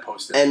has that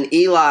posted. And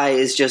Eli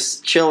is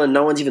just chilling.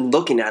 No one's even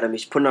looking at him.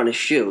 He's putting on his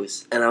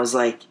shoes. And I was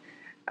like,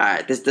 all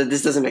right, this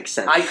doesn't make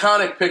sense.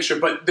 Iconic picture,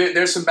 but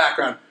there's some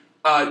background.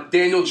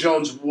 Daniel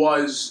Jones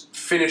was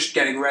finished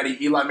getting ready.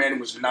 Eli Manning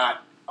was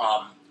not.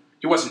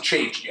 He wasn't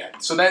changed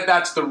yet. So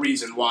that's the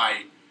reason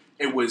why.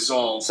 It was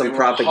all some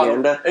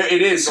propaganda.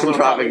 It is some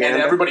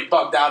propaganda. Everybody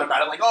bugged out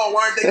about it. Like, oh,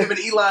 why aren't they giving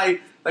Eli?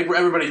 Like,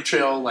 everybody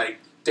chill. Like,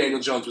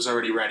 Daniel Jones was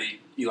already ready.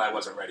 Eli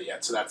wasn't ready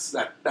yet. So that's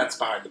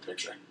behind the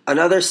picture.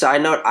 Another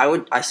side note: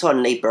 I saw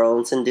Nate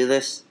Burleson do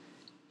this.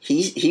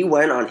 He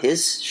went on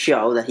his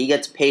show that he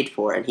gets paid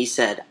for, and he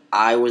said,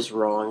 "I was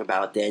wrong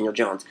about Daniel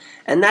Jones,"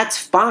 and that's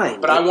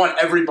fine. But I want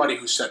everybody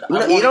who said that.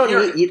 No, you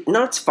don't need.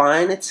 No, it's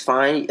fine. It's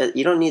fine.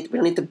 We don't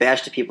need to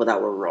bash the people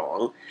that were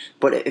wrong.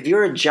 But if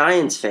you're a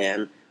Giants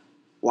fan.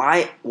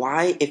 Why,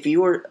 if you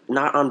were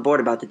not on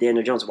board about the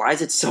Daniel Jones, why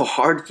is it so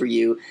hard for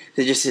you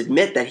to just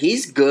admit that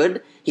he's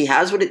good, he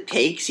has what it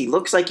takes, he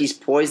looks like he's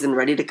poised and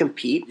ready to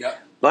compete,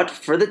 but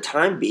for the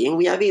time being,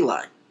 we have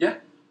Eli. Yeah.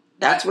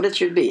 That's what it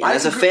should be.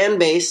 As a fan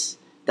base,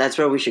 that's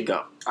where we should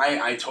go.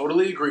 I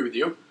totally agree with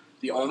you.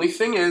 The only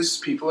thing is,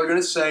 people are going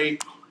to say,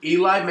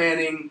 Eli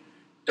Manning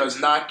does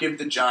not give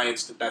the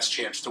Giants the best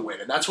chance to win,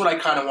 and that's what I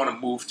kind of want to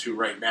move to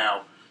right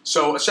now.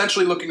 So,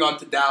 essentially looking on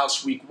to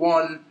Dallas Week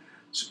 1,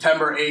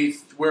 September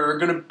 8th, we're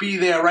going to be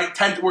there, right?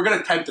 We're going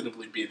to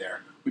tentatively be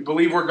there. We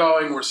believe we're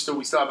going. We still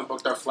haven't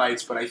booked our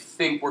flights, but I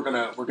think we're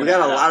gonna. We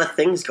got a lot of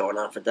things going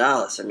on for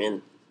Dallas. I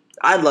mean,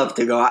 I'd love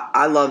to go.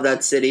 I love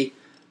that city.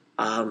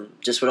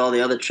 Just with all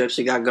the other trips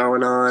we got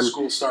going on.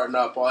 School starting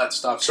up, all that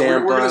stuff. So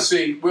we're going to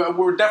see.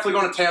 We're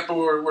definitely going to Tampa.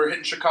 We're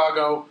hitting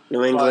Chicago.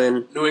 New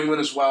England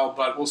as well,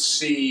 but we'll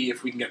see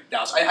if we can get to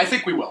Dallas. I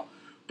think we will.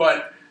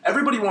 But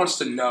everybody wants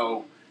to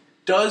know,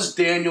 does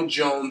Daniel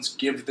Jones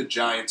give the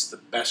Giants the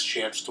best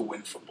chance to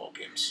win football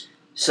games?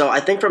 So I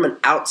think from an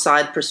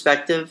outside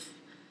perspective,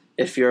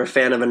 if you're a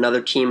fan of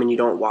another team and you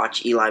don't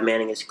watch Eli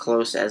Manning as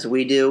close as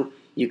we do,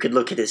 you could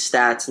look at his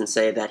stats and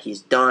say that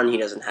he's done, he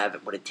doesn't have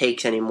what it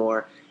takes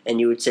anymore, and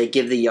you would say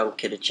give the young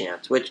kid a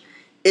chance, which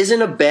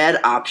isn't a bad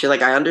option.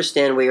 Like, I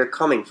understand where you're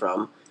coming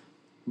from,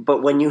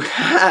 but when you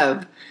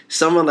have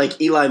someone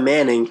like Eli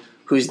Manning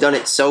who's done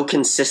it so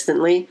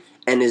consistently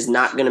and is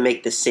not going to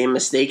make the same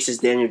mistakes as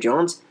Daniel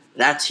Jones,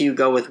 that's who you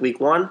go with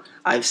week 1.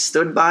 I've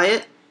stood by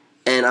it,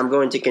 and I'm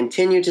going to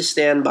continue to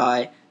stand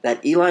by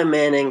that Eli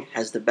Manning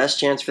has the best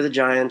chance for the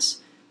Giants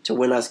to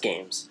win us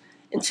games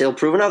until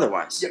proven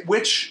otherwise. Yeah,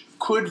 which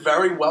could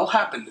very well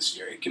happen this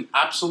year. It can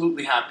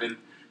absolutely happen.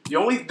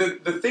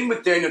 The thing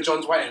with Daniel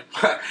Jones,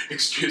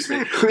 excuse me.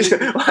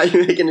 Why are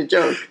you making a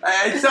joke?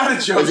 It's not a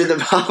joke. Was it the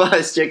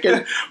Popeyes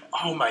chicken?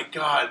 Oh my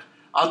God.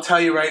 I'll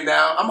tell you right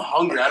now, I'm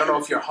hungry. I don't know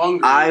if you're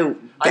hungry. I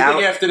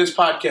think after this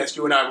podcast,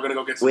 you and I, we're going to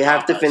go get some We Popeyes.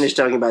 have to finish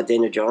talking about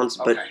Daniel Jones,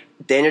 but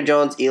Daniel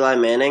Jones, Eli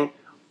Manning,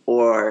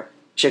 or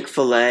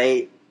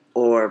Chick-fil-A,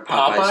 or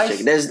Popeyes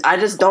chicken. I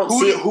just don't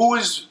see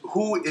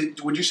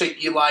it. Would you say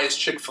Eli is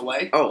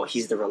Chick-fil-A? Oh,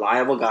 he's the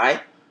reliable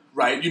guy.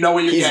 Right, you know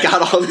what you're getting. He's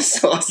got all the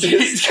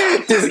sauces.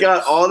 He's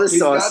got all the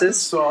sauces. He's got the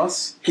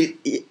sauce.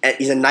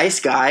 He's a nice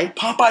guy.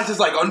 Popeyes is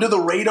like under the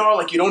radar,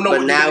 like you don't know what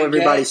you're But now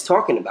everybody's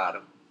talking about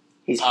him.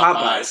 He's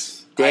Popeyes.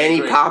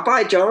 Danny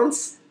Popeye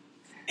Jones?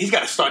 He's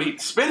got to start eating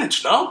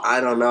spinach, no?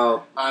 I don't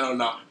know.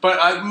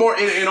 But more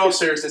in all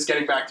seriousness,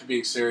 getting back to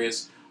being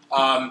serious,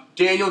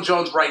 Daniel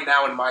Jones right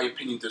now, in my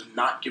opinion, does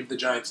not give the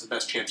Giants the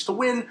best chance to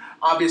win.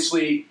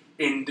 Obviously,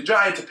 in the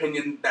Giants'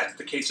 opinion, that's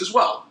the case as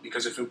well.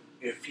 Because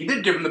if he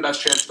did give them the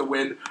best chance to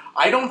win,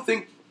 I don't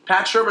think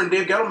Pat Shurmur and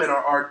Dave Gettleman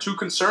are too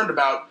concerned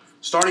about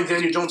starting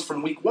Daniel Jones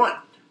from week 1.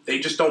 They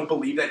just don't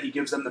believe that he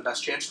gives them the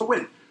best chance to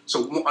win.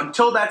 So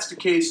until that's the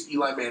case,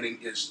 Eli Manning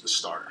is the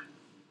starter.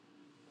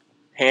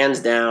 Hands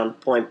down,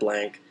 point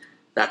blank.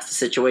 That's the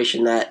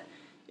situation that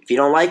if you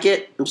don't like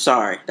it, I'm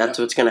sorry. That's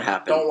what's going to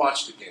happen. Don't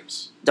watch the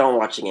games. Don't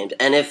watch the games.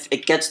 And if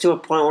it gets to a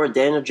point where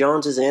Daniel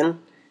Jones is in,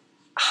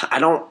 I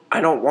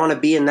don't want to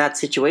be in that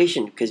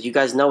situation because you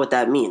guys know what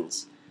that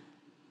means.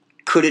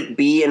 Could it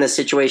be in a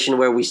situation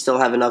where we still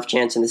have enough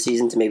chance in the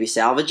season to maybe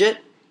salvage it?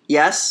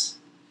 Yes.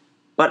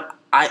 But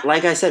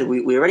like I said,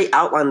 we already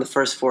outlined the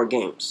first 4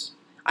 games.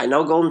 I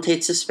know Golden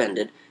Tate's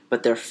suspended,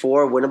 but they're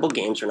 4 winnable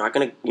games. We're not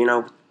going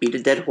to, beat a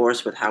dead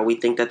horse with how we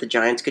think that the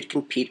Giants could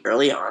compete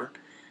early on.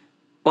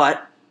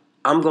 But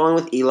I'm going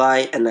with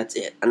Eli, and that's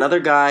it.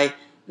 Another guy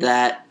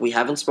that we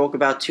haven't spoke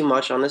about too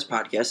much on this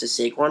podcast is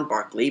Saquon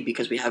Barkley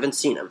because we haven't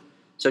seen him.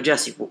 So,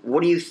 Jesse,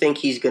 what do you think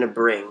he's going to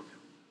bring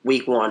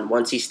week 1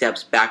 once he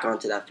steps back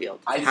onto that field?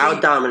 How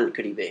dominant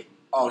could he be?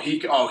 He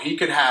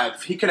could have,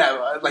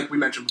 like we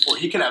mentioned before,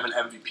 he could have an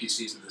MVP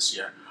season this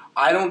year.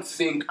 I don't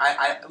think,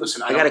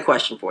 listen. I got a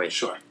question for you.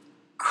 Sure.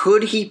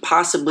 Could he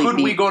possibly Could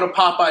we go to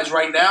Popeyes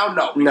right now?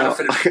 No. We gotta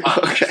finish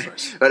Popeyes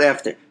first. But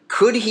after.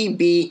 Could he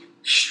be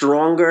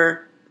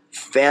stronger,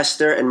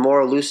 faster, and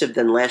more elusive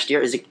than last year?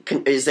 Is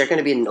there going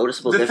to be a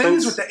noticeable difference? The thing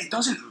is with that, it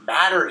doesn't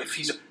matter if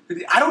he's...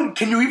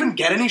 Can you even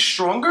get any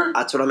stronger?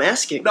 That's what I'm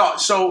asking. No,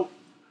 so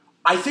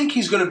I think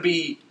he's going to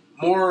be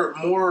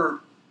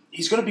more...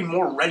 He's going to be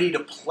more ready to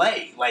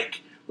play.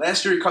 Like,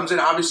 last year he comes in,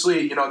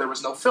 obviously, there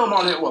was no film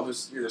on him. Well,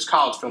 there's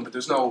college film, but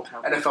there's no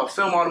NFL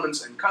film on him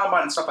and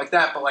combine and stuff like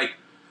that. But, like,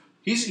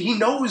 he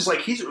knows,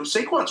 like,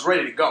 Saquon's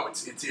ready to go.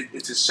 It's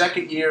his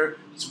second year.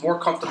 He's more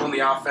comfortable in the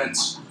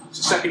offense. It's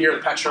the second year of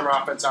the Pat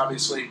Shurmur offense,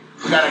 obviously.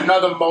 We got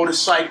another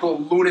motorcycle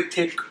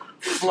lunatic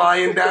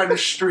flying down the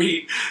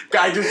street.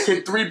 Guy just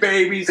hit 3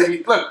 babies.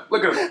 And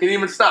look at him. He didn't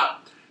even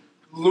stop.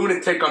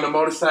 Lunatic on the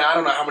motorcycle. I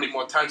don't know how many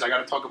more times I got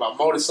to talk about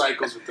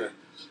motorcycles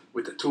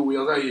with the 2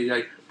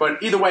 wheels.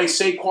 But either way,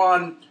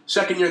 Saquon,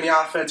 second year in the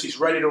offense, he's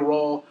ready to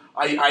roll.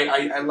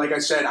 I like I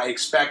said, I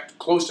expect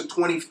close to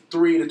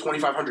 23 to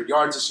 2,500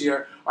 yards this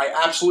year. I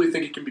absolutely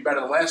think it can be better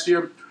than last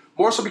year.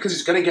 More so because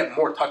he's going to get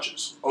more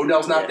touches.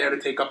 Odell's not there to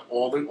take up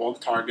all the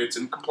targets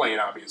and complain,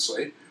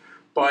 obviously.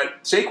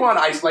 But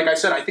Saquon, like I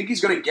said, I think he's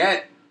going to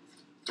get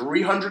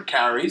 300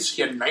 carries.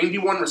 He had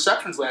 91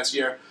 receptions last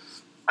year.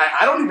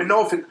 I don't even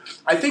know if it...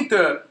 I think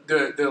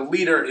the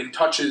leader in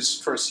touches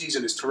for a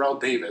season is Terrell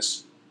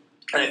Davis.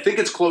 And I think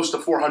it's close to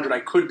 400. I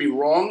could be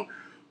wrong.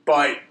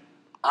 But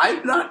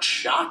I'm not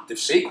shocked if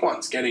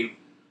Saquon's getting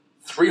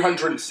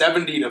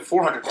 370 to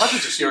 400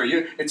 touches this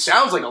year. It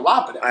sounds like a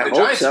lot, but the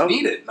Giants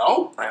need it,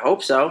 no? I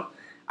hope so.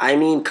 I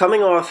mean,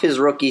 coming off his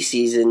rookie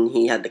season,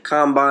 he had the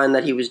combine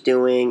that he was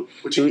doing.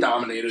 Which he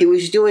dominated. He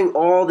was doing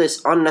all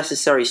this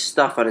unnecessary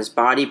stuff on his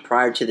body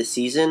prior to the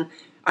season.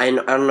 I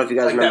don't know if you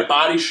guys remember. That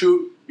body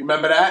shoot, you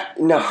remember that?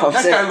 No.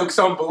 That guy looks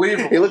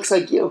unbelievable. He looks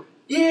like you.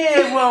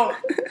 Yeah, well,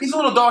 he's a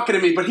little darker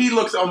than me, but he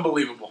looks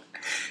unbelievable.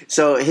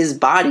 So his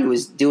body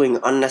was doing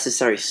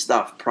unnecessary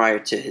stuff prior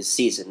to his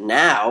season.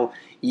 Now,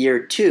 year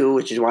 2,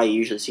 which is why you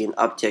usually see an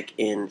uptick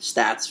in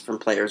stats from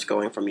players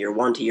going from year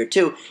 1 to year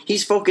 2,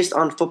 he's focused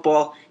on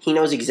football. He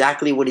knows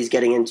exactly what he's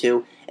getting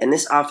into. And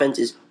this offense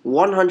is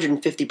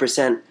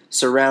 150%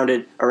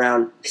 surrounded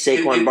around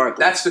Saquon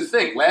Barkley. That's the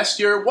thing. Last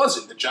year it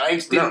wasn't. The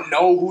Giants didn't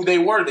know who they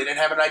were. They didn't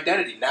have an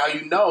identity. Now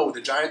you know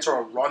the Giants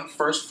are a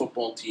run-first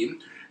football team.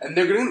 And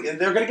they're going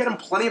to get him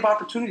plenty of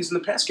opportunities in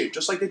the pass game,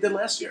 just like they did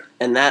last year.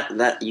 And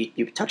that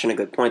you touch on a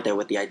good point there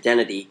with the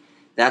identity.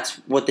 That's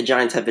what the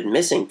Giants have been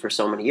missing for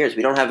so many years.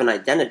 We don't have an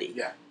identity.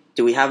 Yeah.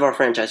 Do we have our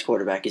franchise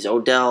quarterback? Is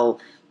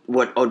Odell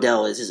what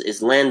Odell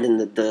is Landon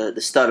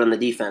the stud on the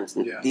defense?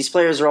 Yeah. These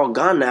players are all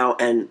gone now,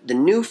 and the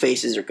new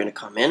faces are going to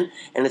come in,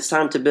 and it's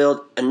time to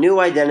build a new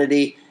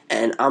identity,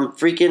 and I'm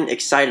freaking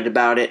excited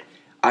about it.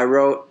 I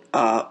wrote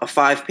a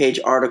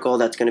 5-page article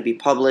that's going to be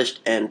published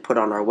and put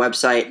on our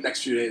website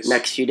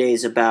next few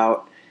days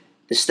about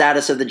the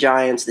status of the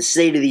Giants, the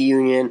state of the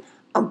union.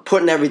 I'm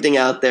putting everything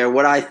out there,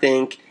 what I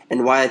think,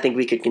 and why I think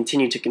we could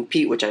continue to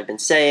compete, which I've been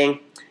saying.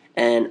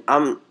 And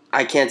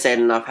I can't say it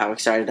enough how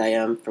excited I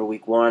am for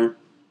week 1.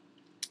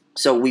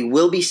 So we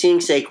will be seeing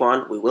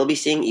Saquon. We will be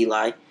seeing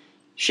Eli.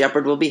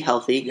 Shepard will be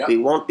healthy. Yep. We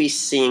won't be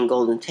seeing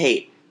Golden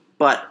Tate.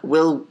 But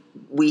will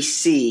we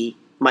see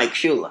Mike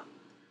Shula?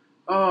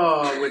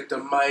 Oh, with the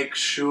Mike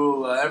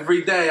Shula.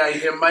 Every day I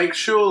hear Mike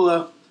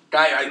Shula.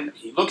 Guy,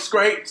 he looks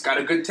great. He's got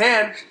a good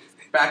tan.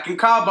 Back in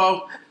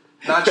Cabo.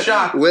 Not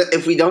shocked.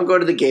 If we don't go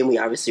to the game, we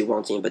obviously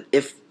won't see him. But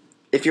if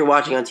you're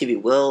watching on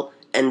TV, will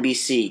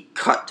NBC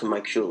cut to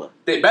Mike Shula?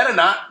 They better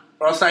not,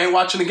 or else I ain't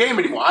watching the game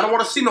anymore. I don't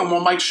want to see no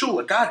more Mike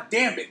Shula. God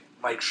damn it,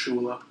 Mike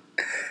Shula.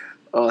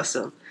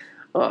 Awesome.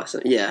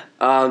 Yeah.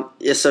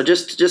 So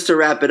just to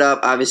wrap it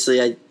up,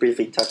 obviously I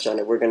briefly touched on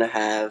it. We're going to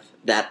have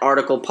that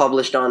article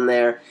published on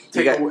there.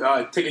 Ticket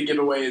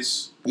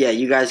giveaways. Yeah,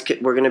 you guys.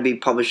 We're going to be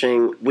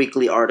publishing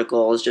weekly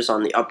articles just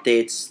on the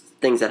updates,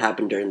 things that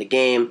happened during the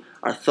game,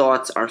 our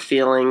thoughts, our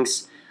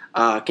feelings.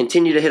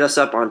 Continue to hit us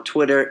up on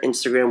Twitter,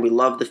 Instagram. We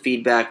love the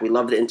feedback. We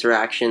love the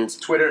interactions.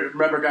 Twitter,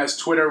 remember guys,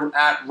 Twitter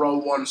at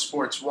Row1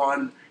 Sports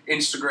 1.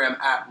 Instagram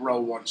at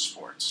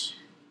Row1Sports.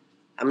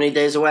 How many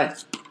days away?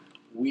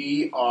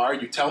 We are,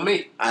 you tell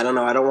me. I don't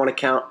know. I don't want to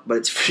count, but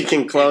it's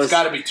freaking close. It's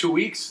got to be 2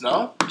 weeks,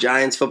 no?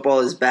 Giants football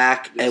is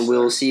back, and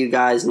we'll see you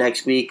guys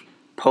next week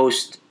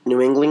post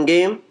New England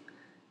game.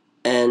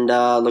 And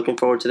looking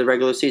forward to the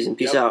regular season.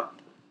 Peace out.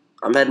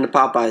 I'm heading to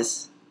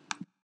Popeyes.